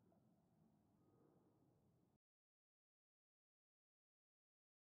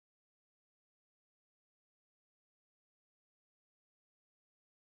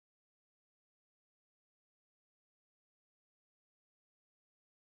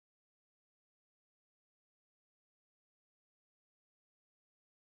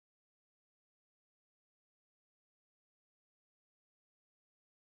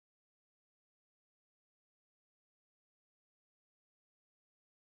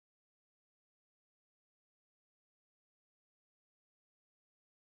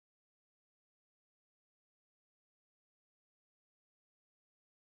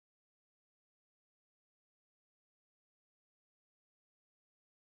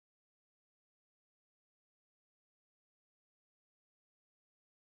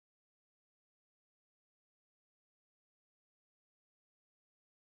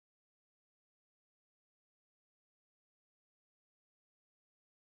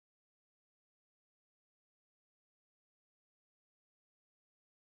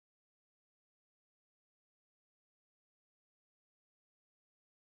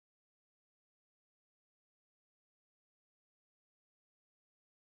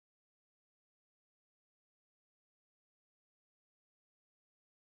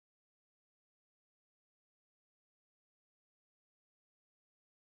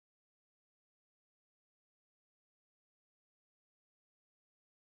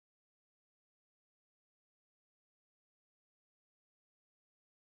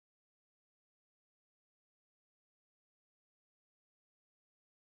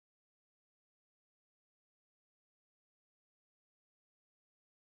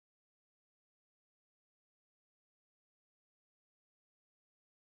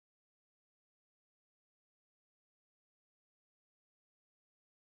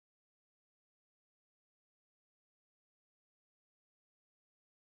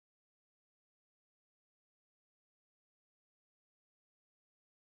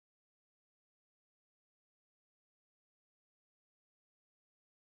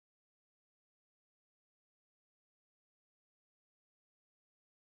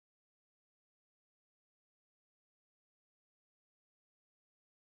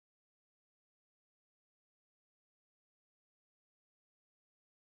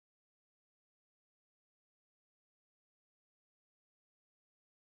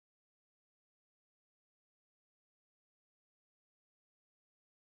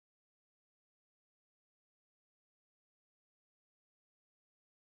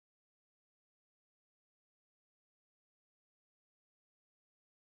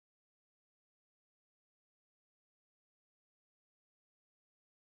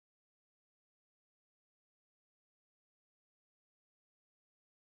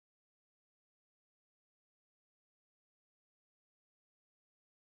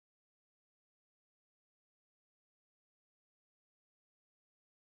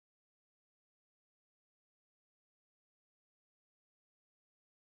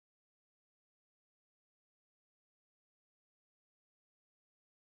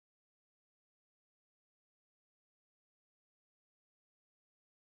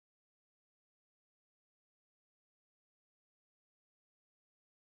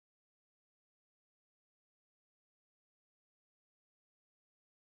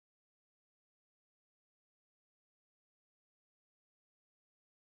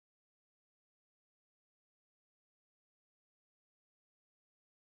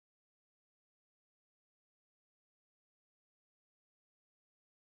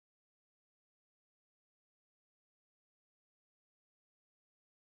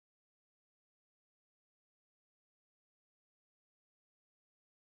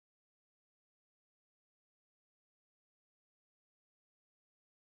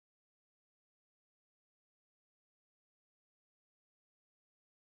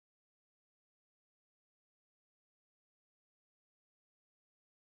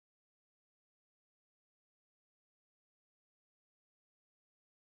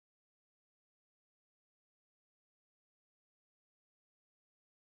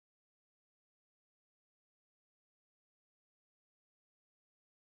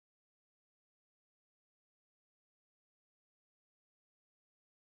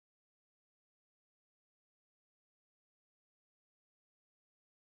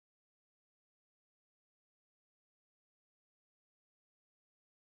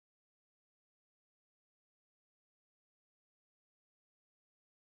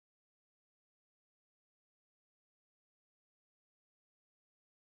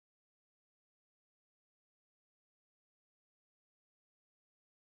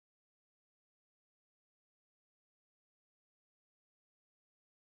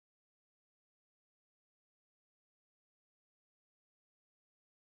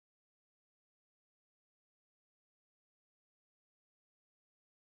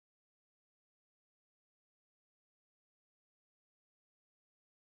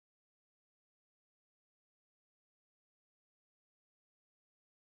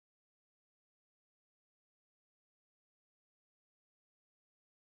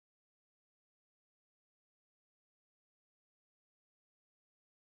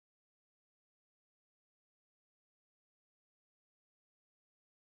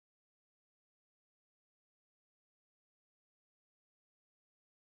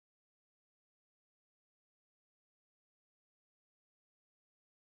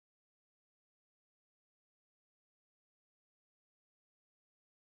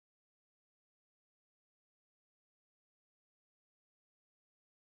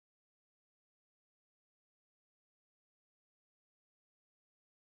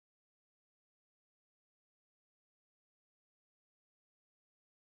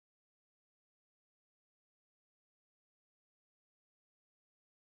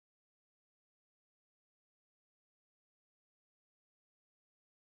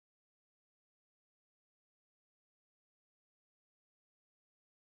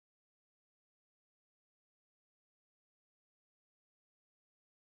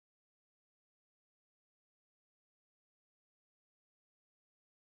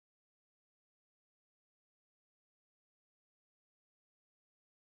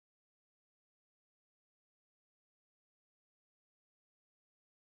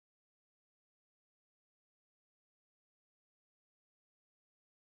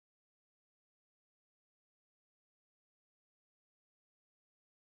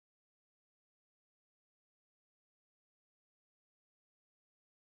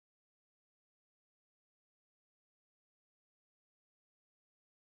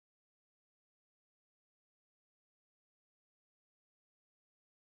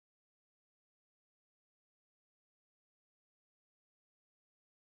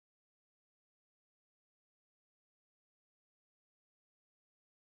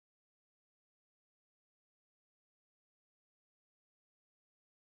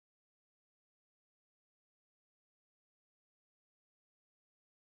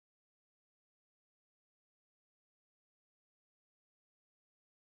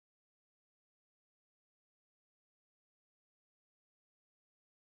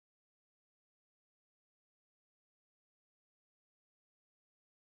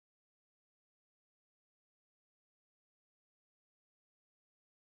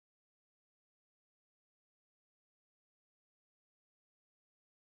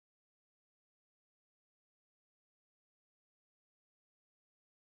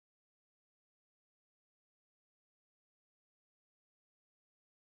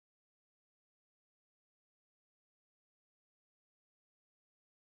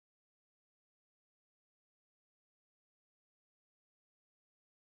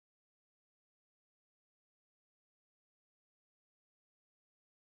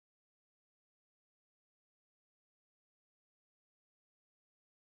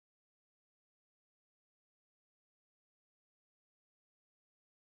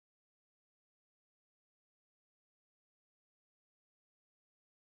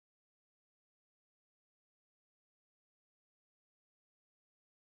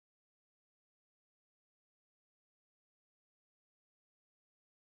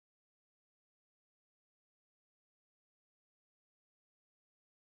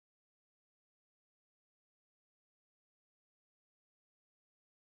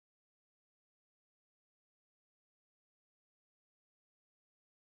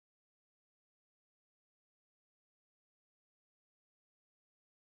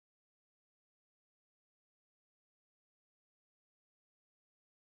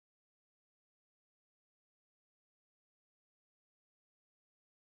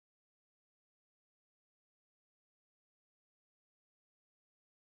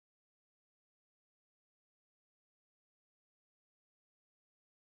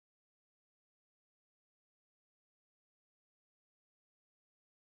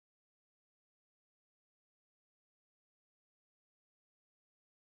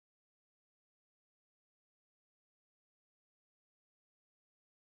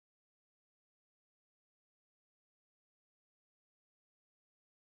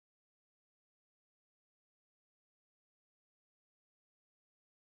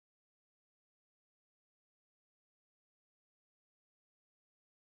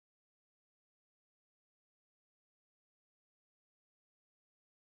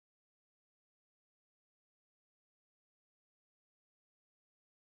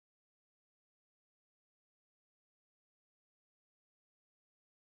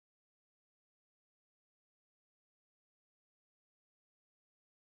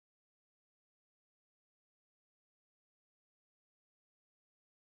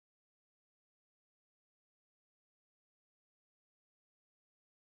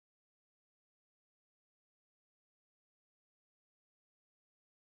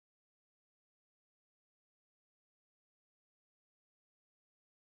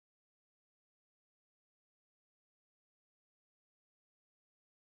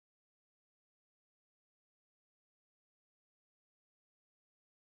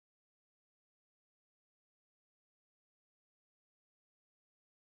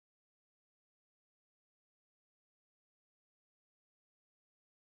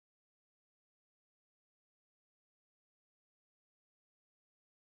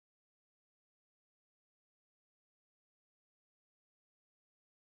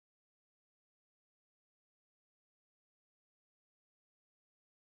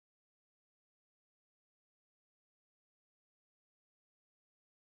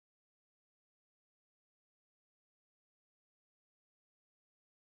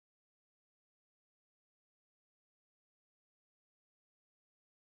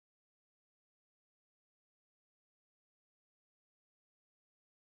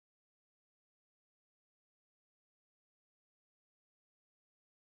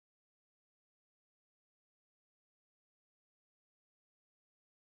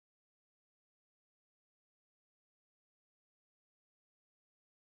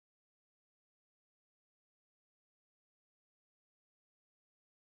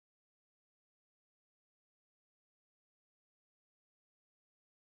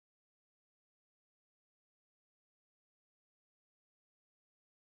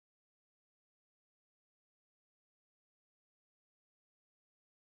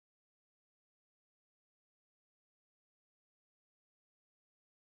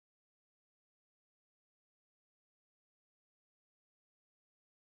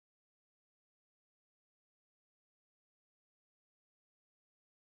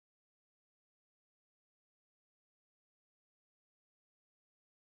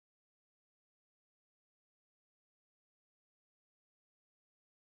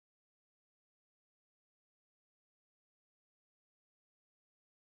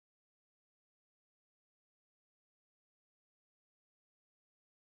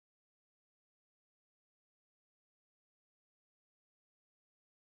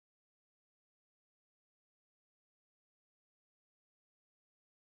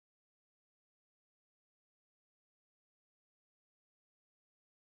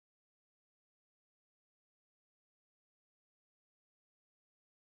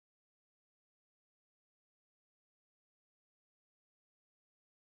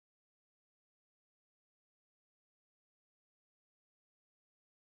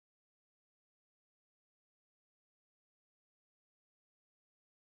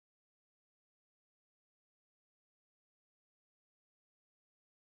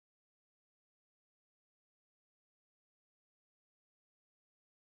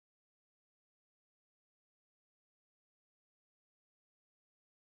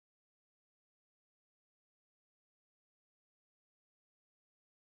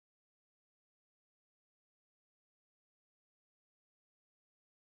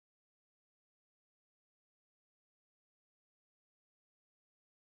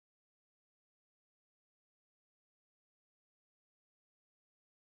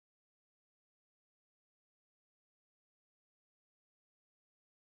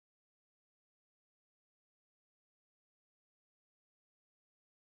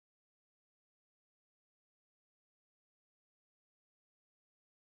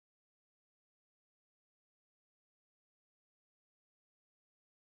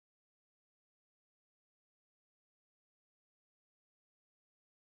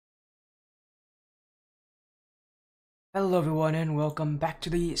 Hello everyone and welcome back to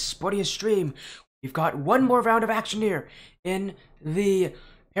the sportiest stream. We've got one more round of action here in the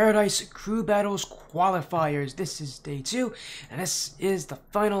Paradise Crew Battles Qualifiers. This is day 2 and this is the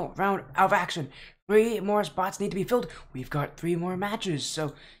final round of action. 3 more spots need to be filled. We've got 3 more matches,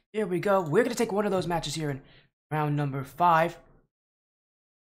 so here we go. We're going to take one of those matches here in round number 5.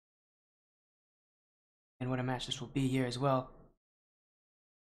 And what a match this will be here as well.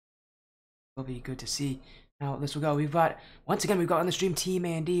 It'll be good to see how this will go. Once again, we've got on the stream Team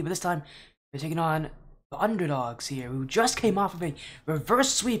A.N.D, but this time they're taking on the Underdogs here, who just came off of a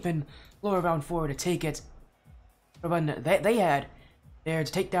reverse sweep in lower round 4 to take it. The run they had there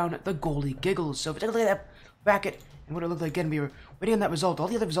to take down the Goalie Giggles. So if you take a look at that bracket and what it looked like again, we were waiting on that result. All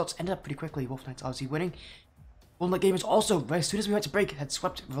the other results ended up pretty quickly. Wolf Knights obviously winning. Golden Light Gamers also, as soon as we went to break, had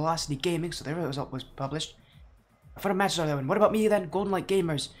swept Velocity Gaming, so their result was published. Fun matches are there. And what about me then? Golden Light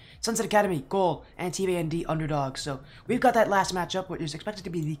Gamers, Sunset Academy, Goal, and Team A.N.D Underdogs. So we've got that last matchup, which is expected to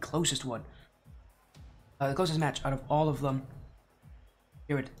be the closest one. The closest match out of all of them.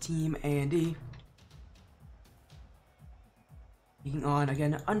 Here at Team A.N.D. Taking on,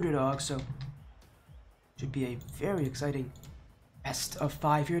 again, Underdogs, so should be a very exciting best of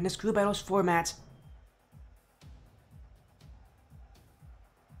 5 here in this Crew Battles format.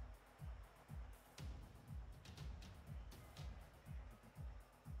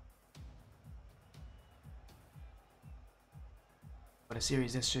 What a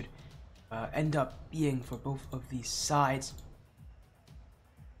series this should end up being for both of these sides.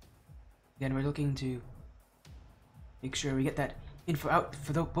 Again, we're looking to make sure we get that info out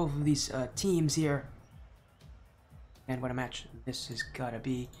for both of these teams here. And what a match this has gotta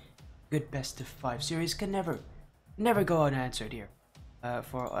be. Good best of 5 series can never go unanswered here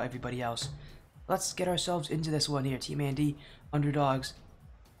for everybody else. Let's get ourselves into this one here. Team A.N.D Underdogs.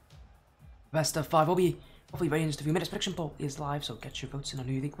 Best of 5 will be hopefully ready in just a few minutes. Prediction poll is live, so get your votes in on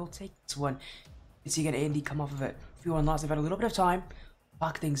who you think will take this one. You can see again A.N.D come off of it. A few unlocks. They've had a little bit of time to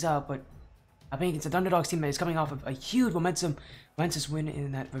lock things out, but I think it's an Underdogs team that is coming off of a huge momentous win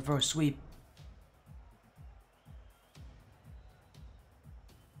in that reverse sweep.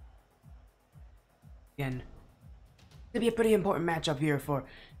 Again, it's gonna be a pretty important matchup here for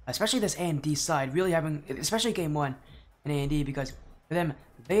especially this A.N.D side, really having, especially game 1 in A.N.D, because for them,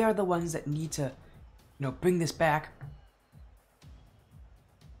 they are the ones that need to, bring this back.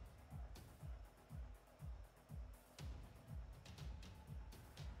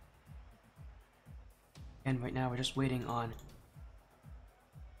 And right now we're just waiting on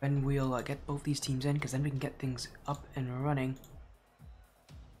when we'll get both these teams in, because then we can get things up and running.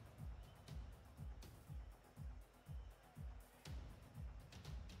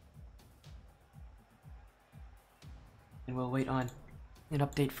 And we'll wait on an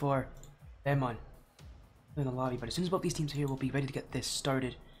update for them on in the lobby, but as soon as both these teams are here, we'll be ready to get this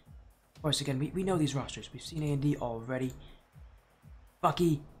started. Of course, again, we know these rosters. We've seen A.N.D already.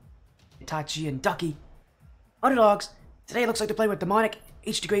 Bucky, Itachi, and Ducky. Underdogs, today it looks like they're playing with Demonic,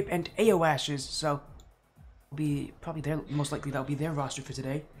 HD Grape, and AO Ashes, so will be probably their, most likely that'll be their roster for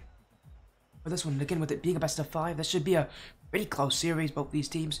today. For this one, again, with it being a best of 5, this should be a pretty close series, both these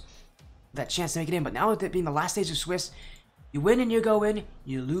teams. That chance to make it in, but now with it being the last stage of Swiss, you win and you go in,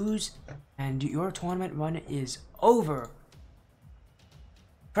 you lose, and your tournament run is over.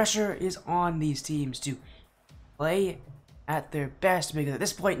 Pressure is on these teams to play at their best, because at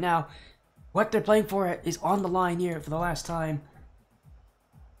this point now, what they're playing for is on the line here for the last time.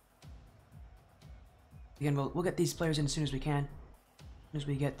 Again, we'll get these players in as soon as we can. As soon as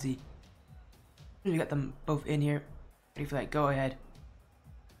we get them both in here, ready for that go ahead.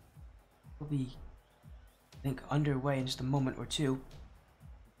 We'll be, I think, underway in just a moment or two.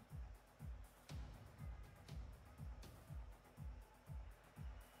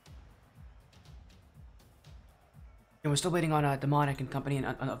 And we're still waiting on Demonic and company and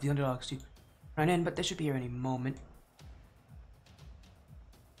of the Underdogs to run in, but they should be here any moment.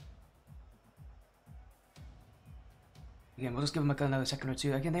 Again, we'll just give them another second or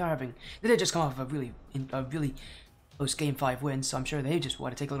two. Again, they did just come off of a really close game 5 win, so I'm sure they just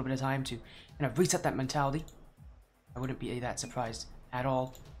want to take a little bit of time to kind of reset that mentality. I wouldn't be that surprised at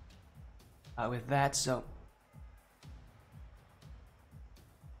all with that, so.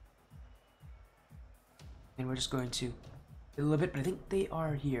 And we're just going to a little bit, but I think they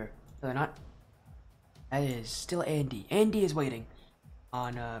are here. No, they're not. That is still A.N.D. A.N.D is waiting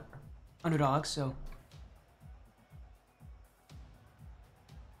on Underdogs, so.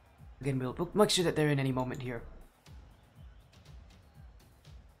 Again, we'll make sure that they're in any moment here.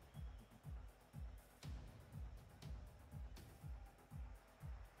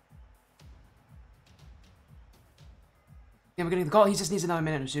 getting the call. He just needs another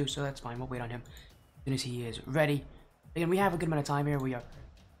minute or two, so that's fine. We'll wait on him as soon as he is ready. Again, we have a good amount of time here. We are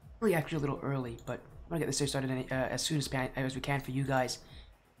really actually a little early, but I'm gonna get this series started as soon as we can for you guys.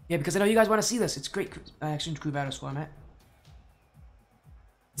 Yeah, because I know you guys want to see this. It's great action crew battles format.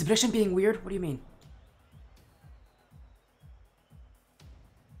 Is the prediction being weird? What do you mean?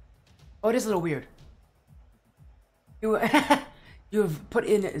 Oh, it is a little weird. You, you have put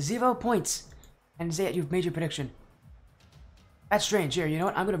in 0 points and say that you've made your prediction. That's strange. Here, you know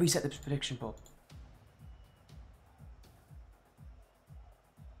what? I'm going to reset the prediction poll.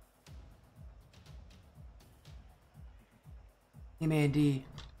 Team A.N.D.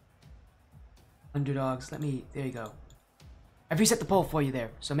 Underdogs. There you go. I've reset the poll for you there,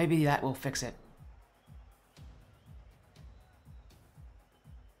 so maybe that will fix it.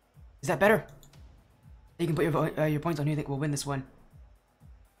 Is that better? You can put your points on who you think will win this one.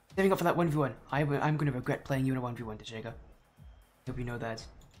 Saving up for that 1v1. I'm going to regret playing you in a 1v1, Dejega. Hope you know that.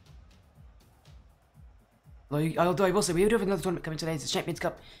 Although I will say, we do have another tournament coming today. It's the Champions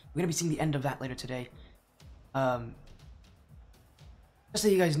Cup. We're going to be seeing the end of that later today. Just so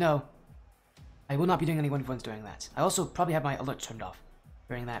you guys know, I will not be doing any 1v1s during that. I also probably have my alerts turned off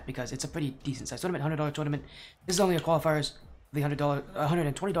during that because it's a pretty decent size tournament, $100 tournament. This is only a qualifiers, the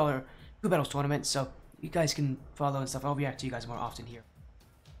 $120 crew battles tournament, so you guys can follow and stuff. I'll react to you guys more often here.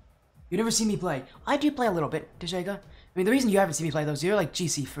 You never see me play. I do play a little bit, Dejega. I mean, the reason you haven't seen me play though is you're like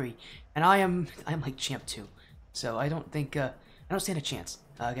GC free, and I'm like champ 2, so I don't think I don't stand a chance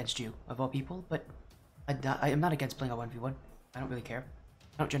against you of all people. But I am not against playing a 1v1. I don't really care.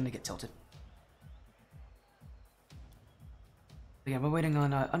 I don't generally get tilted. Again, we're waiting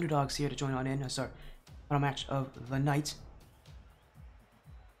on Underdogs here to join on in as our final match of the night.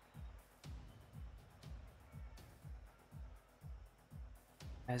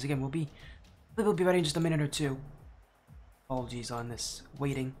 As again, we'll be ready in just a minute or two. Apologies on this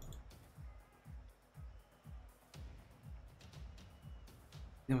waiting.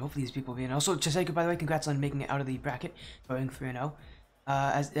 You know, hopefully these people will be in. Also, Chiseka, by the way, congrats on making it out of the bracket, going 3-0.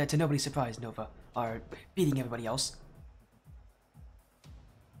 To nobody's surprise, Nova are beating everybody else.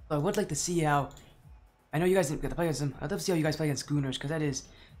 So I would like to see how. I know you guys didn't get to play against them. I'd love to see how you guys play against Schooners, because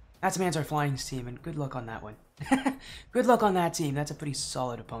that's Man's Flying's team, and good luck on that one. Good luck on that team. That's a pretty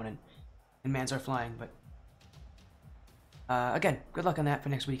solid opponent in Man's Flying, but again, good luck on that for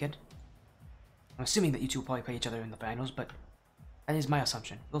next weekend. I'm assuming that you two will probably play each other in the finals, but that is my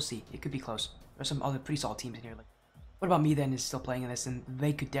assumption. We'll see. It could be close. There's some other pretty solid teams in here. Like, what about me then is still playing in this, and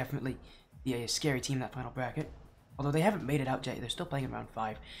they could definitely be a scary team in that final bracket. Although they haven't made it out yet, they're still playing in round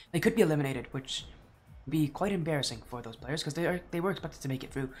 5. They could be eliminated, which would be quite embarrassing for those players because they were expected to make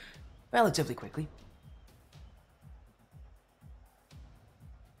it through relatively quickly.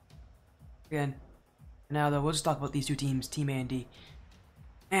 Again, now though, we'll just talk about these two teams, Team A.N.D.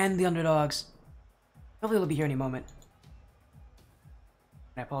 and the Underdogs. Hopefully they'll be here any moment.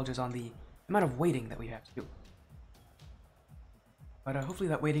 And I apologize on the amount of waiting that we have to do. But hopefully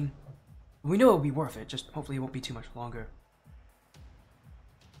that waiting, we know it'll be worth it, just hopefully it won't be too much longer.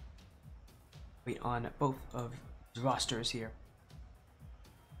 Wait on both of the rosters here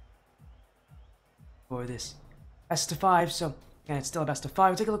for this best of 5. So again, it's still a best of 5.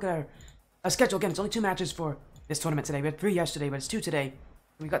 We'll take a look at our schedule. Again, it's only 2 matches for this tournament today. We had 3 yesterday, but it's 2 today.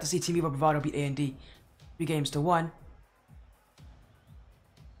 We got to see Team Bravado beat A.N.D. 3-1.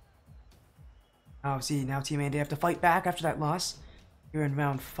 Obviously, now Team A.N.D. have to fight back after that loss. You're in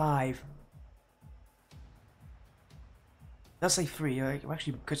round 5. Let's say 3. We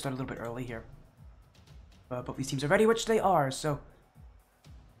actually could start a little bit early here. Both these teams are ready, which they are, so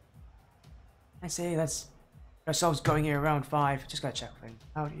I say let's get ourselves going here around 5. Just gotta check things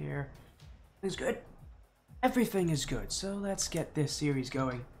out here. Everything's good. Everything is good, so let's get this series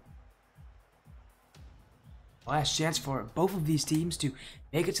going. Last chance for both of these teams to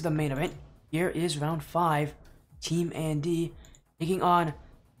make it to the main event. Here is round 5. Team A.N.D. taking on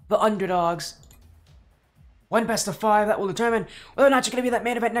the Underdogs. One best of 5 that will determine whether or not you're going to be that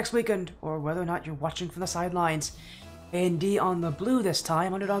main event next weekend, or whether or not you're watching from the sidelines. A.N.D. on the blue this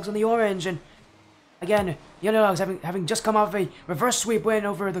time, Underdogs on the orange, and again, the Underdogs having just come off a reverse sweep win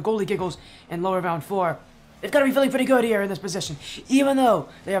over the Goldie Giggles in lower round 4. They've got to be feeling pretty good here in this position, even though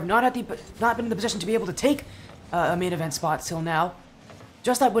they have not been in the position to be able to take a main event spot till now.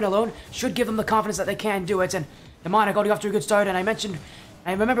 Just that win alone should give them the confidence that they can do it, and Demonic already off to a good start, and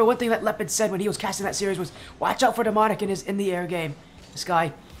I remember one thing that Leopard said when he was casting that series was, watch out for Demonic in his in-the-air game. This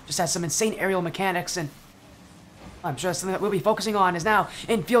guy just has some insane aerial mechanics, and I'm sure something that we'll be focusing on is now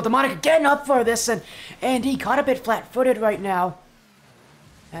infield. Demonic again up for this, and he caught a bit flat-footed right now.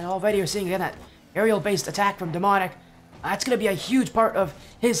 And already you're seeing again that aerial-based attack from Demonic. That's going to be a huge part of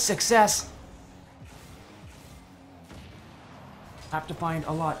his success. Have to find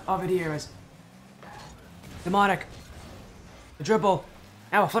a lot of it here as Demonic. The dribble.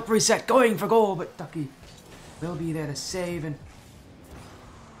 Now a flip reset going for goal, but Ducky will be there to save and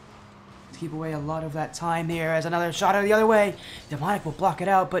keep away a lot of that time there as another shot out the other way. Demonic will block it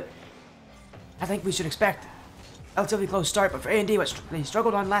out, but I think we should expect a relatively close start. But for A&D, what they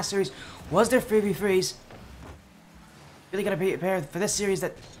struggled on last series was their 3v3s. Really got to be prepared for this series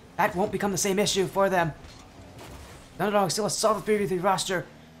that won't become the same issue for them. The Underdogs still a solid 3v3 roster,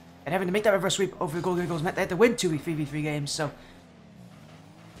 and having to make that reverse sweep over the Golden Eagles meant they had to win 2 3v3 games, so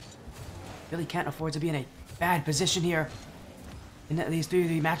really can't afford to be in a bad position here in these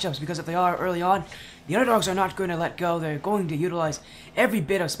 3v3 matchups, because if they are early on, the Underdogs are not going to let go. They're going to utilize every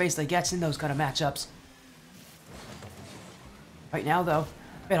bit of space they get in those kind of matchups. Right now, though,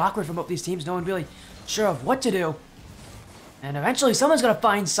 a bit awkward for both these teams. No one really sure of what to do. And eventually someone's going to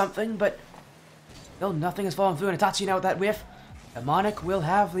find something, but still nothing has fallen through. And Itachi now with that whiff. Demonic will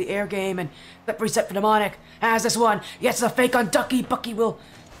have the air game, and flip reset for Demonic. Has this one. Gets the fake on Ducky. Bucky will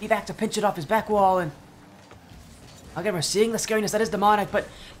be back to pinch it off his back wall, and again, we're seeing the scariness that is Demonic, but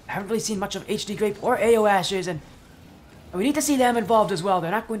I haven't really seen much of HD Grape or AO Ashes, and we need to see them involved as well. They're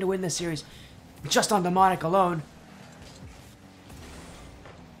not going to win this series just on Demonic alone.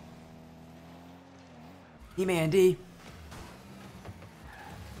 Team A&D.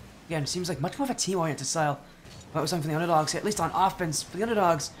 Again, it seems like much more of a team-oriented style. That was something for the Underdogs, at least on offense. For the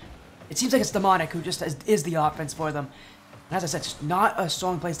Underdogs, it seems like it's Demonic who just is the offense for them. And as I said, just not a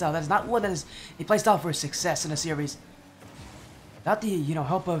strong playstyle. That is not one that is a playstyle for success in a series. Without the,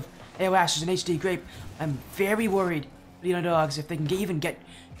 help of AO Ashes and HD Grape, I'm very worried for the Underdogs if they can even get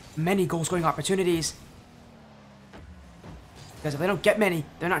many goal-scoring opportunities. Because if they don't get many,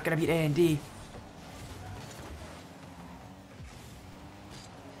 they're not going to beat A&D.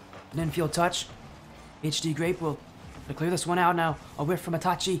 An infield touch. HD Grape will clear this one out now. A whiff from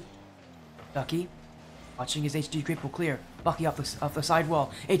Itachi. Ducky. Watching his HD Grape will clear. Bucky off the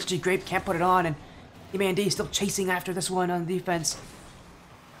sidewall. HD Grape can't put it on, and Team A&D still chasing after this one on defense.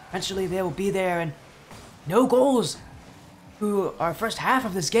 Eventually they will be there, and no goals through our first half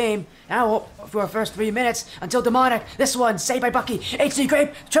of this game. Now for our first 3 minutes until Demonic. This one saved by Bucky. HD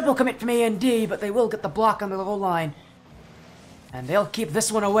Grape triple commit from A&D, but they will get the block on the goal line, and they'll keep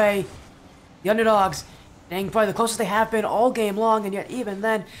this one away. The Underdogs staying probably the closest they have been all game long, and yet even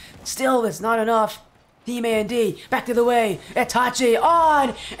then, still it's not enough. Team A&D, back to the way. Itachi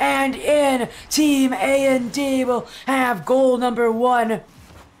on and in. Team A&D will have goal number 1.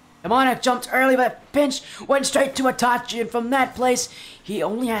 Demonic jumped early, but pinch went straight to Itachi, and from that place, he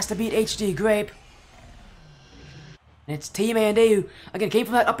only has to beat HD Grape. And it's Team A&D who, again, came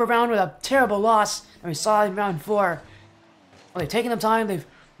from that upper round with a terrible loss, and we saw in round 4. Well, they've taken them time, they've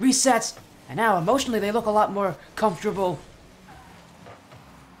reset, and now emotionally they look a lot more comfortable.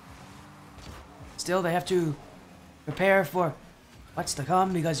 Still, they have to prepare for what's to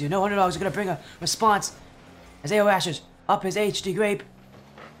come, because Underdogs are going to bring a response. As AO Ashes up his HD Grape.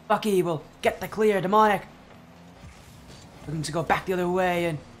 Bucky will get the clear. Demonic looking to go back the other way,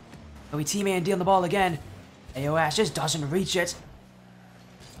 and it'll be Team A&D on the ball again. AO Ashes doesn't reach it.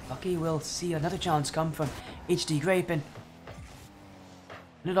 Bucky will see another challenge come from HD Grape, and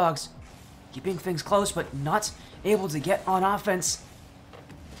Underdogs keeping things close, but not able to get on offense.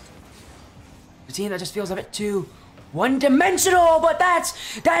 A team that just feels a bit too one-dimensional, but that's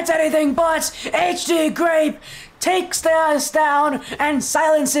anything but. HD Grape takes us down and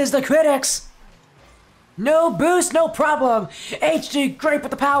silences the critics. No boost, no problem. HD Grape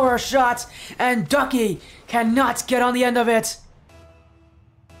with the power shot, and Ducky cannot get on the end of it.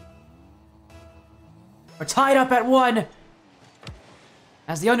 We're tied up at 1.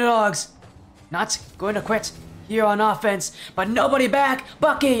 As the Underdogs not going to quit here on offense, but nobody back.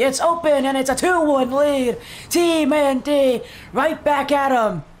 Bucky, it's open, and it's a 2-1 lead. Team A&D right back at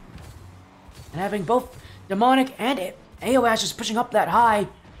him. And having both Demonic and AO Ashes pushing up that high,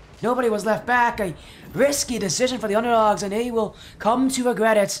 nobody was left back. A risky decision for the Underdogs, and they will come to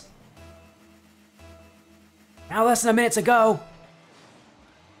regret it. Now less than a minute to go.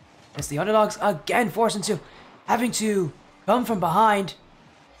 As the Underdogs again forced into having to come from behind.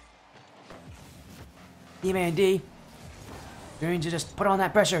 Team A&D going to just put on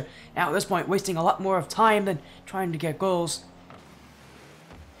that pressure. Now at this point, wasting a lot more of time than trying to get goals.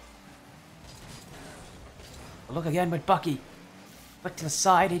 But look again with Bucky. Flick to the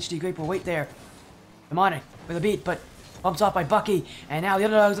side. HD Grape will wait there. Demonic with a beat, but bumped off by Bucky. And now the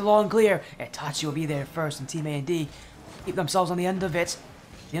Underdogs are long clear. Itachi will be there first, and Team A&D keep themselves on the end of it.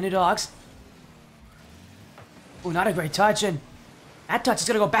 The Underdogs Oh, not a great touch, and that touch is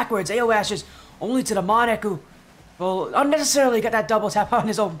going to go backwards. AO Ashes only to Demonic, who will unnecessarily get that double tap on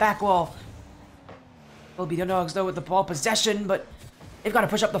his own back wall. Will be the Underdogs, though, with the ball possession, but they've got to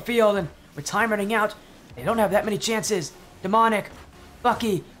push up the field, and with time running out, they don't have that many chances. Demonic,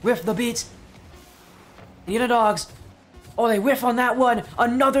 Bucky, whiff the beat. The Underdogs, oh, they whiff on that one.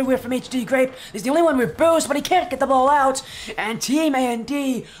 Another whiff from HD Grape. He's the only one with boost, but he can't get the ball out. And Team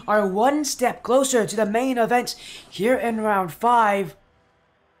A&D are one step closer to the main event here in round 5.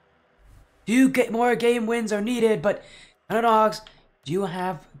 2 more game wins are needed, but Underdogs do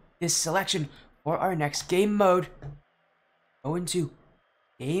have this selection for our next game mode. Going to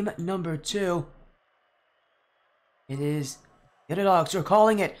game number 2. It is the Underdogs who are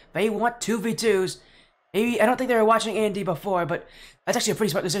calling it. They want 2v2s. Maybe, I don't think they were watching A.N.D before, but that's actually a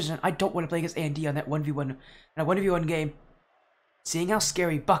pretty smart decision. I don't want to play against A.N.D on that 1v1, in a 1v1 game. Seeing how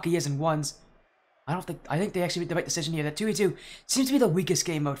scary Bucky is in ones, I think they actually made the right decision here. That 2v2 seems to be the weakest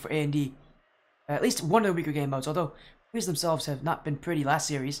game mode for A.N.D. At least one of the weaker game modes, although Qualifiers themselves have not been pretty last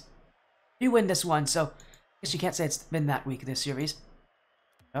series. They win this one, so I guess you can't say it's been that weak this series.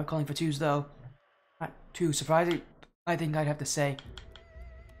 Not calling for 2s though. Not too surprising, I think I'd have to say.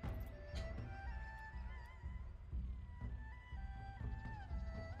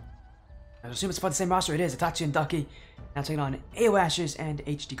 I assume it's for the same roster. It is. Itachi and Ducky now taking on AO Ashes and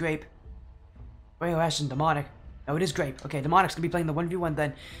HD Grape. AO Ashes and Demonic. No, it is Grape. Okay, Demonic's going to be playing the 1v1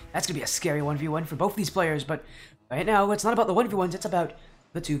 then. That's going to be a scary 1v1 for both these players, but right now it's not about the 1v1s, it's about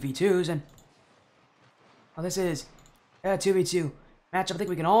the 2v2s, and well, this is a 2v2 matchup I think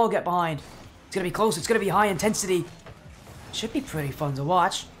we can all get behind. It's going to be close, it's going to be high intensity. Should be pretty fun to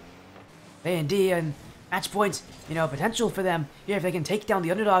watch. A&D and match points, you know, potential for them here if they can take down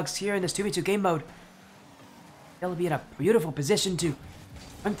the Underdogs here in this 2v2 game mode. They'll be in a beautiful position to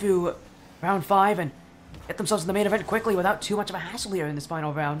run through round 5 and get themselves in the main event quickly without too much of a hassle here in this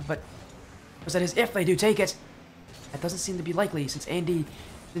final round. But that is if they do take it. That doesn't seem to be likely since A&D,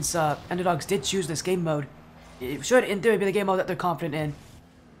 since Underdogs did choose this game mode. It should, in theory, be the game mode that they're confident in.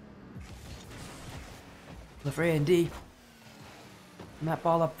 But for A&D, that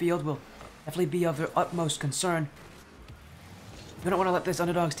ball upfield will definitely be of their utmost concern. You don't want to let this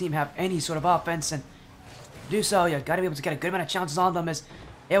Underdogs team have any sort of offense, and to do so, you've got to be able to get a good amount of chances on them, as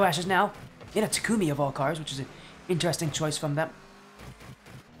AO Ashes now in a Takumi of all cars, which is an interesting choice from them.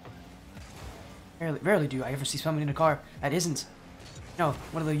 Rarely do I ever see someone in a car that isn't, you know,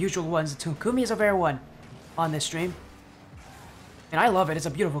 one of the usual ones. The Takumi is a rare one on this stream. And I love it, it's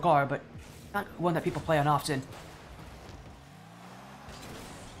a beautiful car, but not one that people play on often.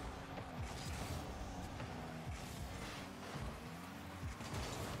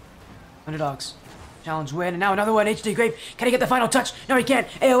 Underdogs. Challenge win, and now another one, HD Grape. Can he get the final touch? No, he can't.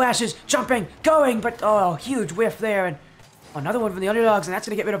 AO Ashes jumping, going, but oh, huge whiff there, and another one from the Underdogs, and that's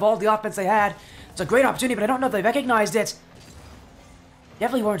going to get rid of all the offense they had. It's a great opportunity, but I don't know if they recognized it.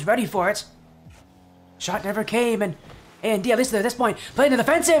 Definitely weren't ready for it. Shot never came, and A&D, at least at this point, playing the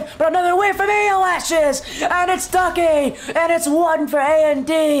defensive, but another whiff from AO Ashes, and it's Ducky, and it's 1 for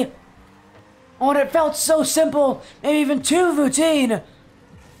A&D. Oh, and it felt so simple, maybe even too routine.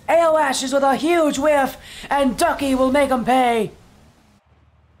 AO Ashes with a huge whiff, and Ducky will make him pay.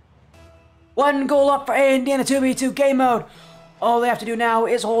 1 goal up for A&D in the 2v2 game mode. All they have to do now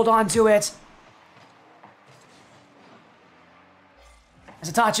is hold on to it.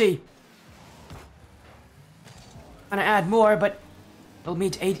 As Itachi gonna add more, but they'll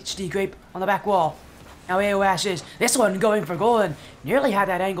meet HD Grape on the back wall. Now AO Ashes, this one going for goal, and nearly had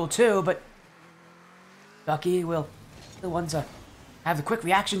that angle too, but Ducky will be the ones to have the quick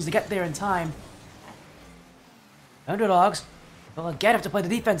reactions to get there in time. Underdogs will again have to play the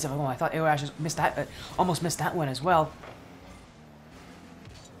defensive. Oh, I thought AO Ashes missed that, but almost missed that one as well.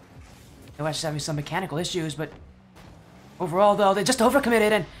 AO Ashes having some mechanical issues, but overall though, they just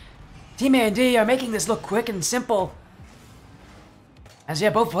overcommitted, and Team A&D are making this look quick and simple. As yeah,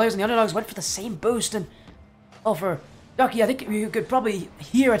 both players in the Underdogs went for the same boost, and well, for Ducky, I think you could probably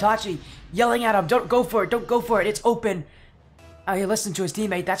hear Itachi yelling at him, "Don't go for it, don't go for it, it's open." He listened to his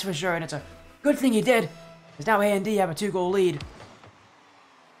teammate, that's for sure, and it's a good thing he did, because now A&D have a 2-goal lead.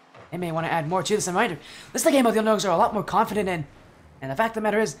 They may want to add more to this. Reminder, this is the game of the Underdogs are a lot more confident in, and the fact of the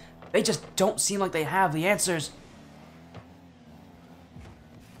matter is, they just don't seem like they have the answers.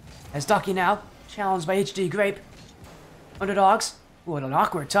 As Ducky now, challenged by HD Grape. Underdogs, ooh, an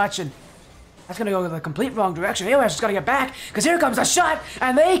awkward touch, and that's going to go the complete wrong direction. AO Ashes got to get back, because here comes a shot,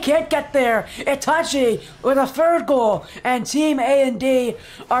 and they can't get there. Itachi with a 3rd goal, and Team A&D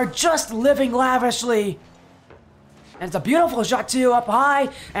are just living lavishly. And it's a beautiful shot too, up high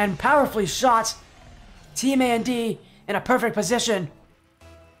and powerfully shot. Team A&D in a perfect position.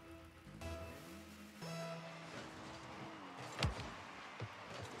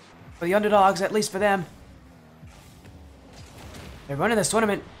 For the underdogs, at least for them. Their run in this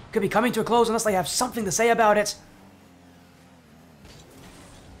tournament could be coming to a close unless they have something to say about it.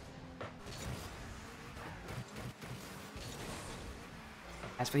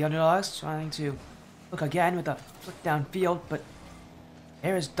 As for the underdogs, trying to look again with the flick downfield, but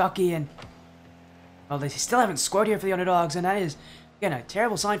there is Ducky, and well, they still haven't scored here for the underdogs, and that is, again, a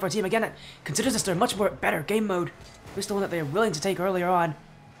terrible sign for a team, again, that considers this their much more better game mode. This is the one that they're willing to take earlier on.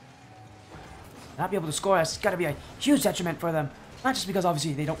 Not be able to score has got to be a huge detriment for them. Not just because,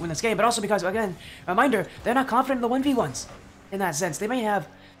 obviously, they don't win this game, but also because, again, reminder, they're not confident in the 1v1s. In that sense, they may have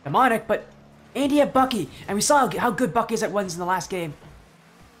Demonic, but A.N.D have Bucky, and we saw how good Bucky is at ones in the last game.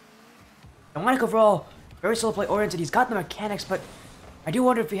 Demonic overall, very solo play oriented. He's got the mechanics, but I do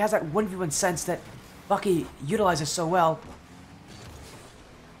wonder if he has that 1v1 sense that Bucky utilizes so well.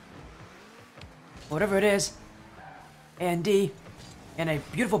 Whatever it is, A.N.D in a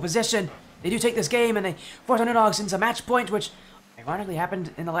beautiful position. They do take this game, and they force underdogs into match point, which ironically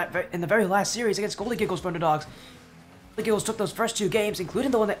happened in the very last series against Goldie Giggles for underdogs. Goldie Giggles took those first two games,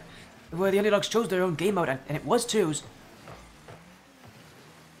 including the one where the underdogs chose their own game mode, and it was twos.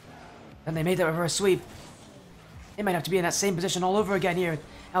 And they made that reverse sweep. They might have to be in that same position all over again here.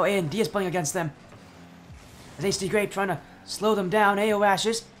 How A&D is playing against them. As HD Grape trying to slow them down. AO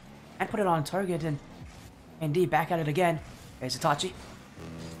Ashes. And put it on target. And A&D back at it again. There's Itachi.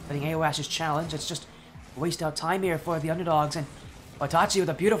 Letting AO Ashes challenge. It's just waste out time here for the underdogs. And Itachi with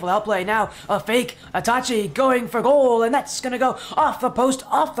a beautiful outplay. Now a fake. Itachi going for goal. And that's going to go off the post,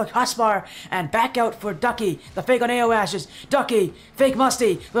 off the crossbar. And back out for Ducky. The fake on AO Ashes. Ducky. Fake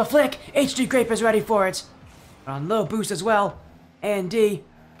Musty. The flick. HD Grape is ready for it. On low boost as well. A&D.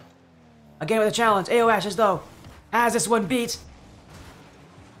 Again with a challenge. AO Ashes, though, has this one beat.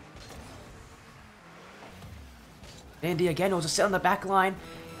 A&D again will just sit on the back line.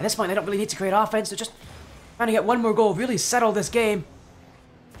 At this point, they don't really need to create offense. They're just trying to get one more goal, really settle this game.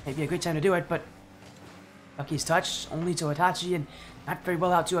 Maybe a great time to do it, but Ducky's touch only to Itachi, and not very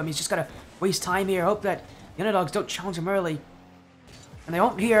well out to him. He's just got to waste time here. Hope that the underdogs don't challenge him early. And they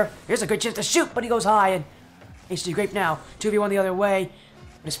won't here. Here's a good chance to shoot, but he goes high, and HD Grape now, 2v1 the other way.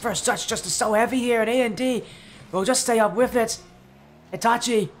 But his first touch just is so heavy here, and A&D will just stay up with it.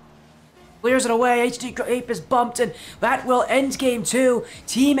 Itachi clears it away. HD Grape is bumped, and that will end game 2.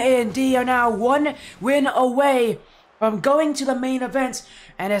 Team A&D are now 1 win away from going to the main event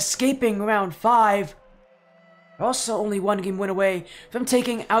and escaping round 5. They're also only 1 game win away from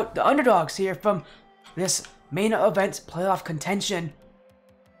taking out the underdogs here from this main event playoff contention.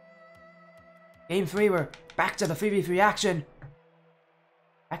 Game 3, we're back to the 3v3 action.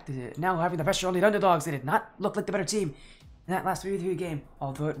 Back to now having the pressure on the underdogs. They did not look like the better team in that last 3v3 game,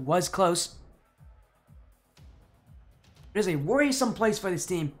 although it was close. It is a worrisome place for this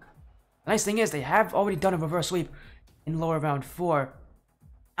team. The nice thing is they have already done a reverse sweep in lower round 4.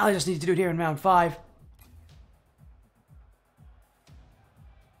 Now they just need to do it here in round 5.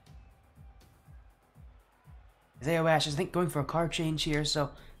 AO Ash is, I think, going for a card change here, so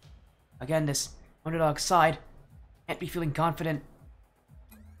again, this underdog side can't be feeling confident.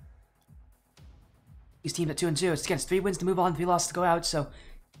 These teams at 2 and 2. It's against 3 wins to move on, 3 losses to go out. So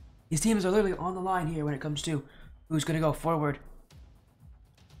these teams are literally on the line here when it comes to who's going to go forward.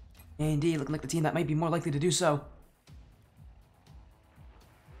 A&D looking like the team that might be more likely to do so.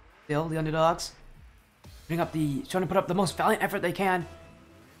 Still, the underdogs trying to put up the most valiant effort they can.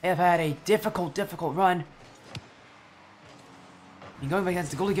 They have had a difficult run. And going against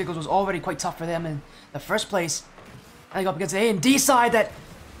the Goldie Giggles was already quite tough for them in the first place. I go up against the A&D side that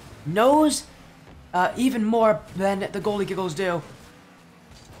knows even more than the Goldie Giggles do.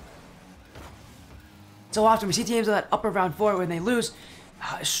 So often we see teams in that upper round 4 when they lose,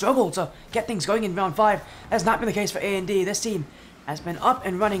 struggle to get things going in round 5. That has not been the case for A&D. This team has been up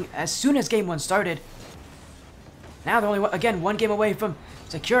and running as soon as game 1 started. Now they're only, again, 1 game away from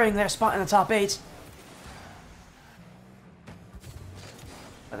securing their spot in the top 8.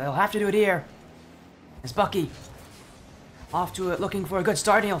 But they'll have to do it here. As Bucky off to it, looking for a good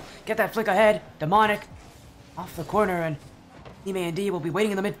start, and he'll get that flick ahead. Demonic off the corner, and Team A&D will be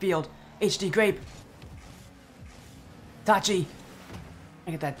waiting in the midfield. HD Grape. Tachi. Trying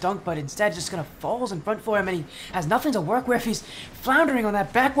to get that dunk, but instead just kind of falls in front for him, and he has nothing to work with. He's floundering on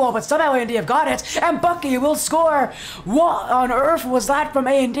that back wall, but somehow A&D have got it, and Bucky will score. What on earth was that from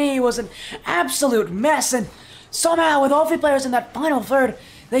A&D? It was an absolute mess, and somehow with all 3 players in that final third,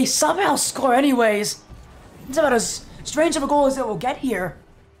 they somehow score anyways. It's about as strange of a goal as it will get here.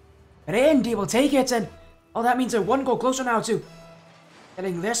 But A&D will take it, and Oh, that means they're one goal closer now to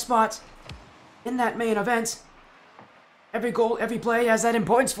getting their spot in that main event. Every goal, every play has that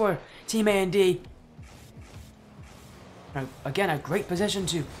importance for Team A&D. Again, a great position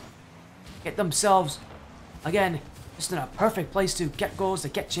to get themselves, again, just in a perfect place to get goals, to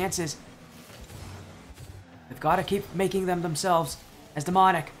get chances. They've got to keep making them themselves as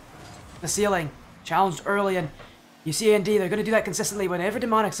Demonic. The ceiling, challenged early, and you see A&D, they're going to do that consistently. Whenever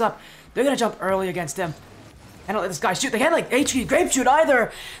Demonic's up, they're going to jump early against him. Can't let this guy shoot. They can't let HD Grape shoot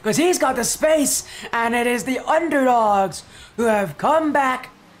either, because he's got the space, and it is the Underdogs who have come back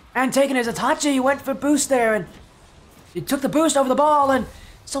and taken his Itachi. He went for boost there, and he took the boost over the ball, and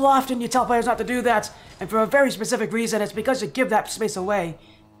so often you tell players not to do that, and for a very specific reason. It's because you give that space away.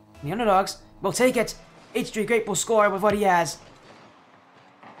 And the Underdogs will take it. HD Grape will score with what he has.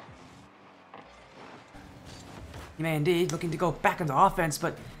 Team A&D looking to go back into offense,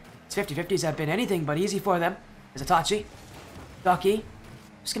 but its 50-50s have been anything but easy for them. There's Itachi. Ducky.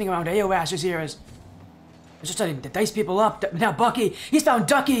 Just getting around AO Ashes here as they're just starting to dice people up. Now Bucky. He's found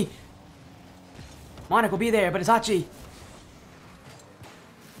Ducky. Monik will be there, but Itachi.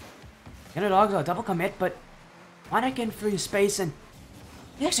 Underdogs a double commit, but Monik in free space, and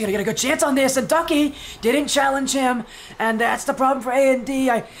he's actually gonna get a good chance on this, and Ducky didn't challenge him, and that's the problem for A&D.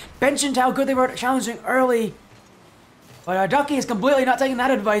 I mentioned how good they were at challenging early, but Ducky is completely not taking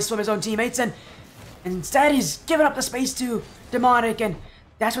that advice from his own teammates, and instead he's giving up the space to Demonic, and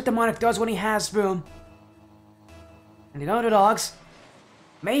that's what Demonic does when he has room. And the Underdogs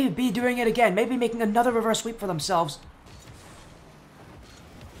may be doing it again, maybe making another reverse sweep for themselves.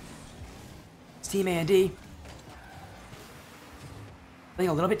 It's Team A&D playing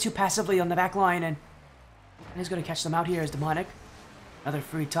a little bit too passively on the back line, and he's going to catch them out here as Demonic. Another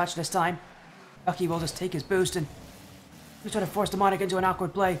free touch this time. Ducky will just take his boost, and he's trying to force Demonic into an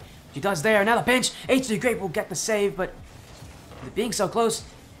awkward play. He does there. Now the pinch. HD Grape will get the save, but with it being so close,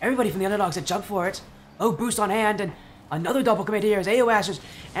 everybody from the Underdogs had jumped for it. Oh, boost on hand, and another double commit here as AO Ashes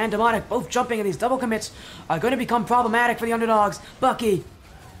and Demonic both jumping, and these double commits are going to become problematic for the Underdogs. Bucky,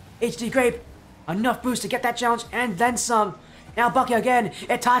 HD Grape, enough boost to get that challenge and then some. Now Bucky again.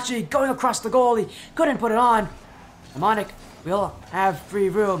 Itachi going across the goal. He couldn't put it on. Demonic will have free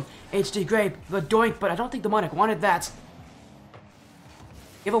room. HD Grape, the doink, but I don't think Demonic wanted that.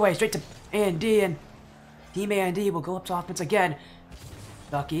 Giveaway straight to A&D, and Team A&D will go up to offense again.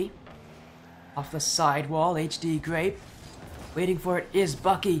 Ducky off the side wall. HD Grape waiting for it is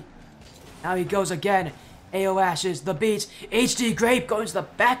Bucky. Now he goes again. AO Ashes, the beat. HD Grape going to the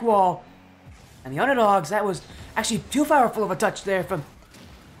back wall. And the Underdogs, that was actually too powerful of a touch there from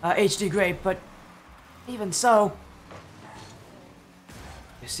HD Grape, but even so,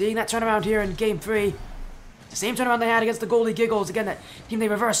 you're seeing that turnaround here in Game 3. The same turnaround they had against the Goldie Giggles. Again, that team they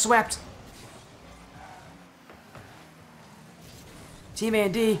reverse swept. Team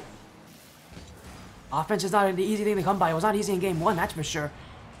A&D. Offense is not an easy thing to come by. It was not easy in Game 1, that's for sure.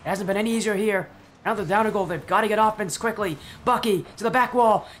 It hasn't been any easier here. Now they're down a goal. They've got to get offense quickly. Bucky to the back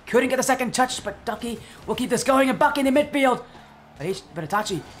wall. Couldn't get the second touch, but Ducky will keep this going. And Bucky in the midfield. But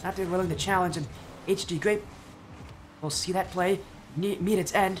Itachi not willing to challenge. And HD Grape will see that play meet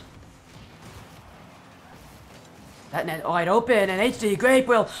its end. That net wide open, and HD Grape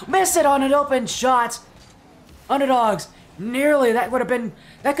will miss it on an open shot. Underdogs, nearly, that could have been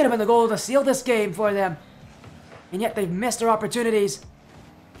the goal to seal this game for them. And yet they've missed their opportunities.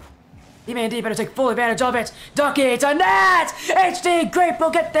 Team A&D better take full advantage of it. Ducky to net! HD Grape will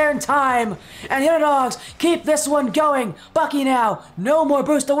get there in time. And the Underdogs keep this one going. Bucky now, no more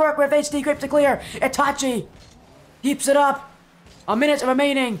boost to work with. HD Grape to clear. Itachi keeps it up. A minute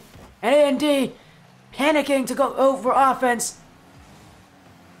remaining. And A&D panicking to go over offense.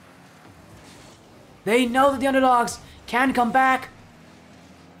 They know that the Underdogs can come back.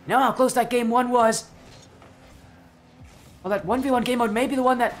 Know how close that Game 1 was. Well, that 1v1 game mode may be the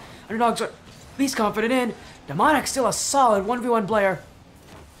one that Underdogs are least confident in. Demonic's still a solid 1v1 player.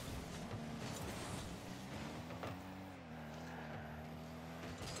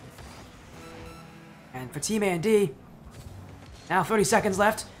 And for Team A&D, now 30 seconds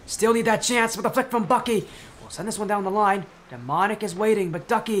left. Still need that chance with a flick from Bucky. We'll send this one down the line. Demonic is waiting, but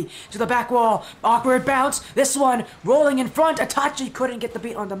Ducky to the back wall. Awkward bounce. This one rolling in front. Itachi couldn't get the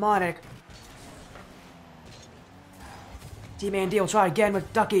beat on Demonic. Team A&D will try again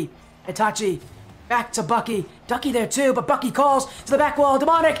with Ducky. Itachi back to Bucky. Ducky there too, but Bucky calls to the back wall.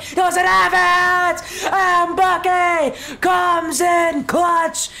 Demonic doesn't have it! And Bucky comes in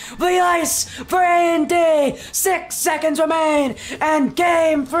clutch. The ice for A&D. 6 seconds remain, and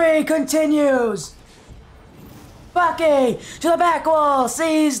Game 3 continues. Bucky to the back wall,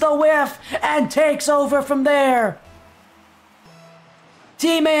 sees the whiff, and takes over from there.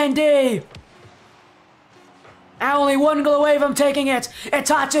 Team A.N.D. only one goal away from taking it.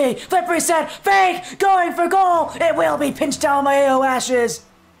 Itachi, flip reset, fake, going for goal. It will be pinched down by AO Ashes.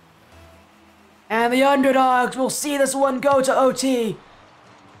 And the Underdogs will see this one go to OT.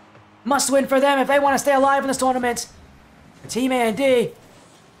 Must win for them if they want to stay alive in this tournament. The Team A.N.D.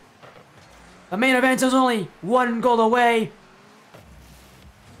 The main event is only one goal away.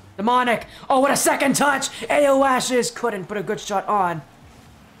 Demonic. Oh, what a second touch. AO Ashes couldn't put a good shot on.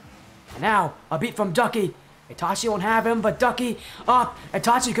 And now, a beat from Ducky. Itachi won't have him, but Ducky up.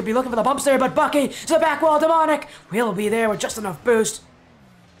 Itachi could be looking for the bumps there, but Bucky to the back wall. Demonic will be there with just enough boost.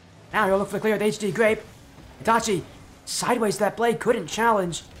 Now he'll look for the clear with HD Grape. Itachi sideways to that blade, couldn't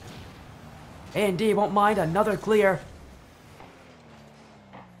challenge. A.N.D. won't mind another clear.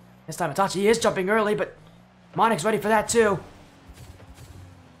 This time Itachi is jumping early, but Demonic's ready for that too.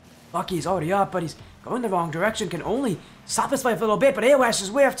 Bucky's already up, but he's going the wrong direction. Can only stop this fight for a little bit, but AO Ashes is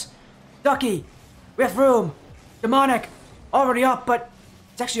whiffed. Ducky with room. Demonic already up, but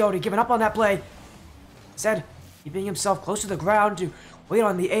he's actually already given up on that play. Instead, keeping himself close to the ground to wait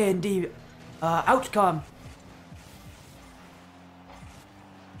on the A.N.D. outcome.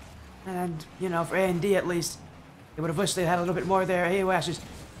 And, you know, for A.N.D. at least, they would have wished they had a little bit more there. AO Ashes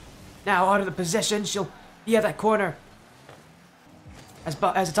now out of the position. She'll be at that corner. As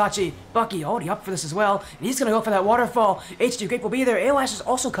Itachi, Bucky already up for this as well. And he's going to go for that waterfall. HD Grape will be there. AO Ashes is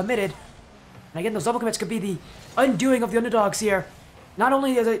also committed. And again, those double commits could be the undoing of the Underdogs here. Not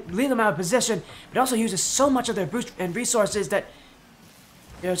only does it leave them out of position, but it also uses so much of their boost and resources that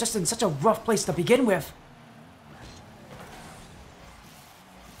they're just in such a rough place to begin with.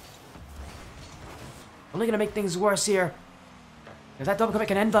 Only going to make things worse here. Because that double commit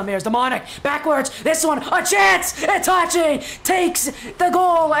can end them here. Demonic backwards. This one, a chance! Itachi takes the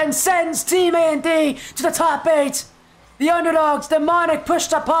goal and sends Team A.N.D. to the top 8. The Underdogs, Demonic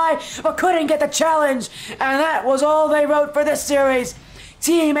pushed up high, but couldn't get the challenge. And that was all they wrote for this series.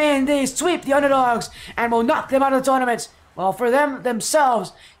 Team A.N.D. sweep the Underdogs and will knock them out of the tournament. Well, for them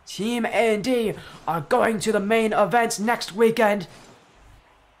themselves, Team A.N.D. are going to the main event next weekend.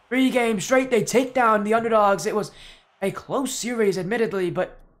 3 games straight, they take down the Underdogs. It was a close series, admittedly,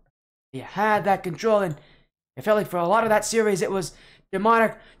 but they had that control, and it felt like for a lot of that series, it was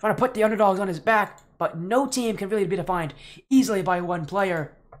Demonic trying to put the Underdogs on his back, but no team can really be defined easily by one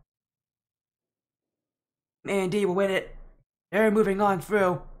player. A.N.D. will win it. They're moving on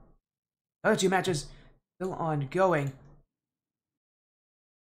through. Other 2 matches still ongoing.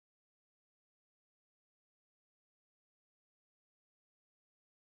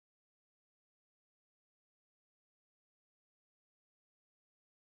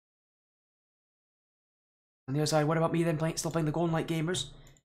 On the other side, what about me then still playing the Golden Light Gamers?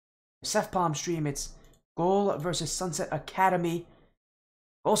 Seth Palm stream, it's Goal versus Sunset Academy.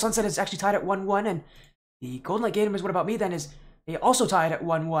 Goal Sunset is actually tied at 1-1, and the Golden Light Gamers, what about me then, is they also tied at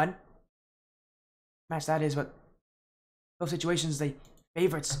 1-1. Match that is, but those situations, the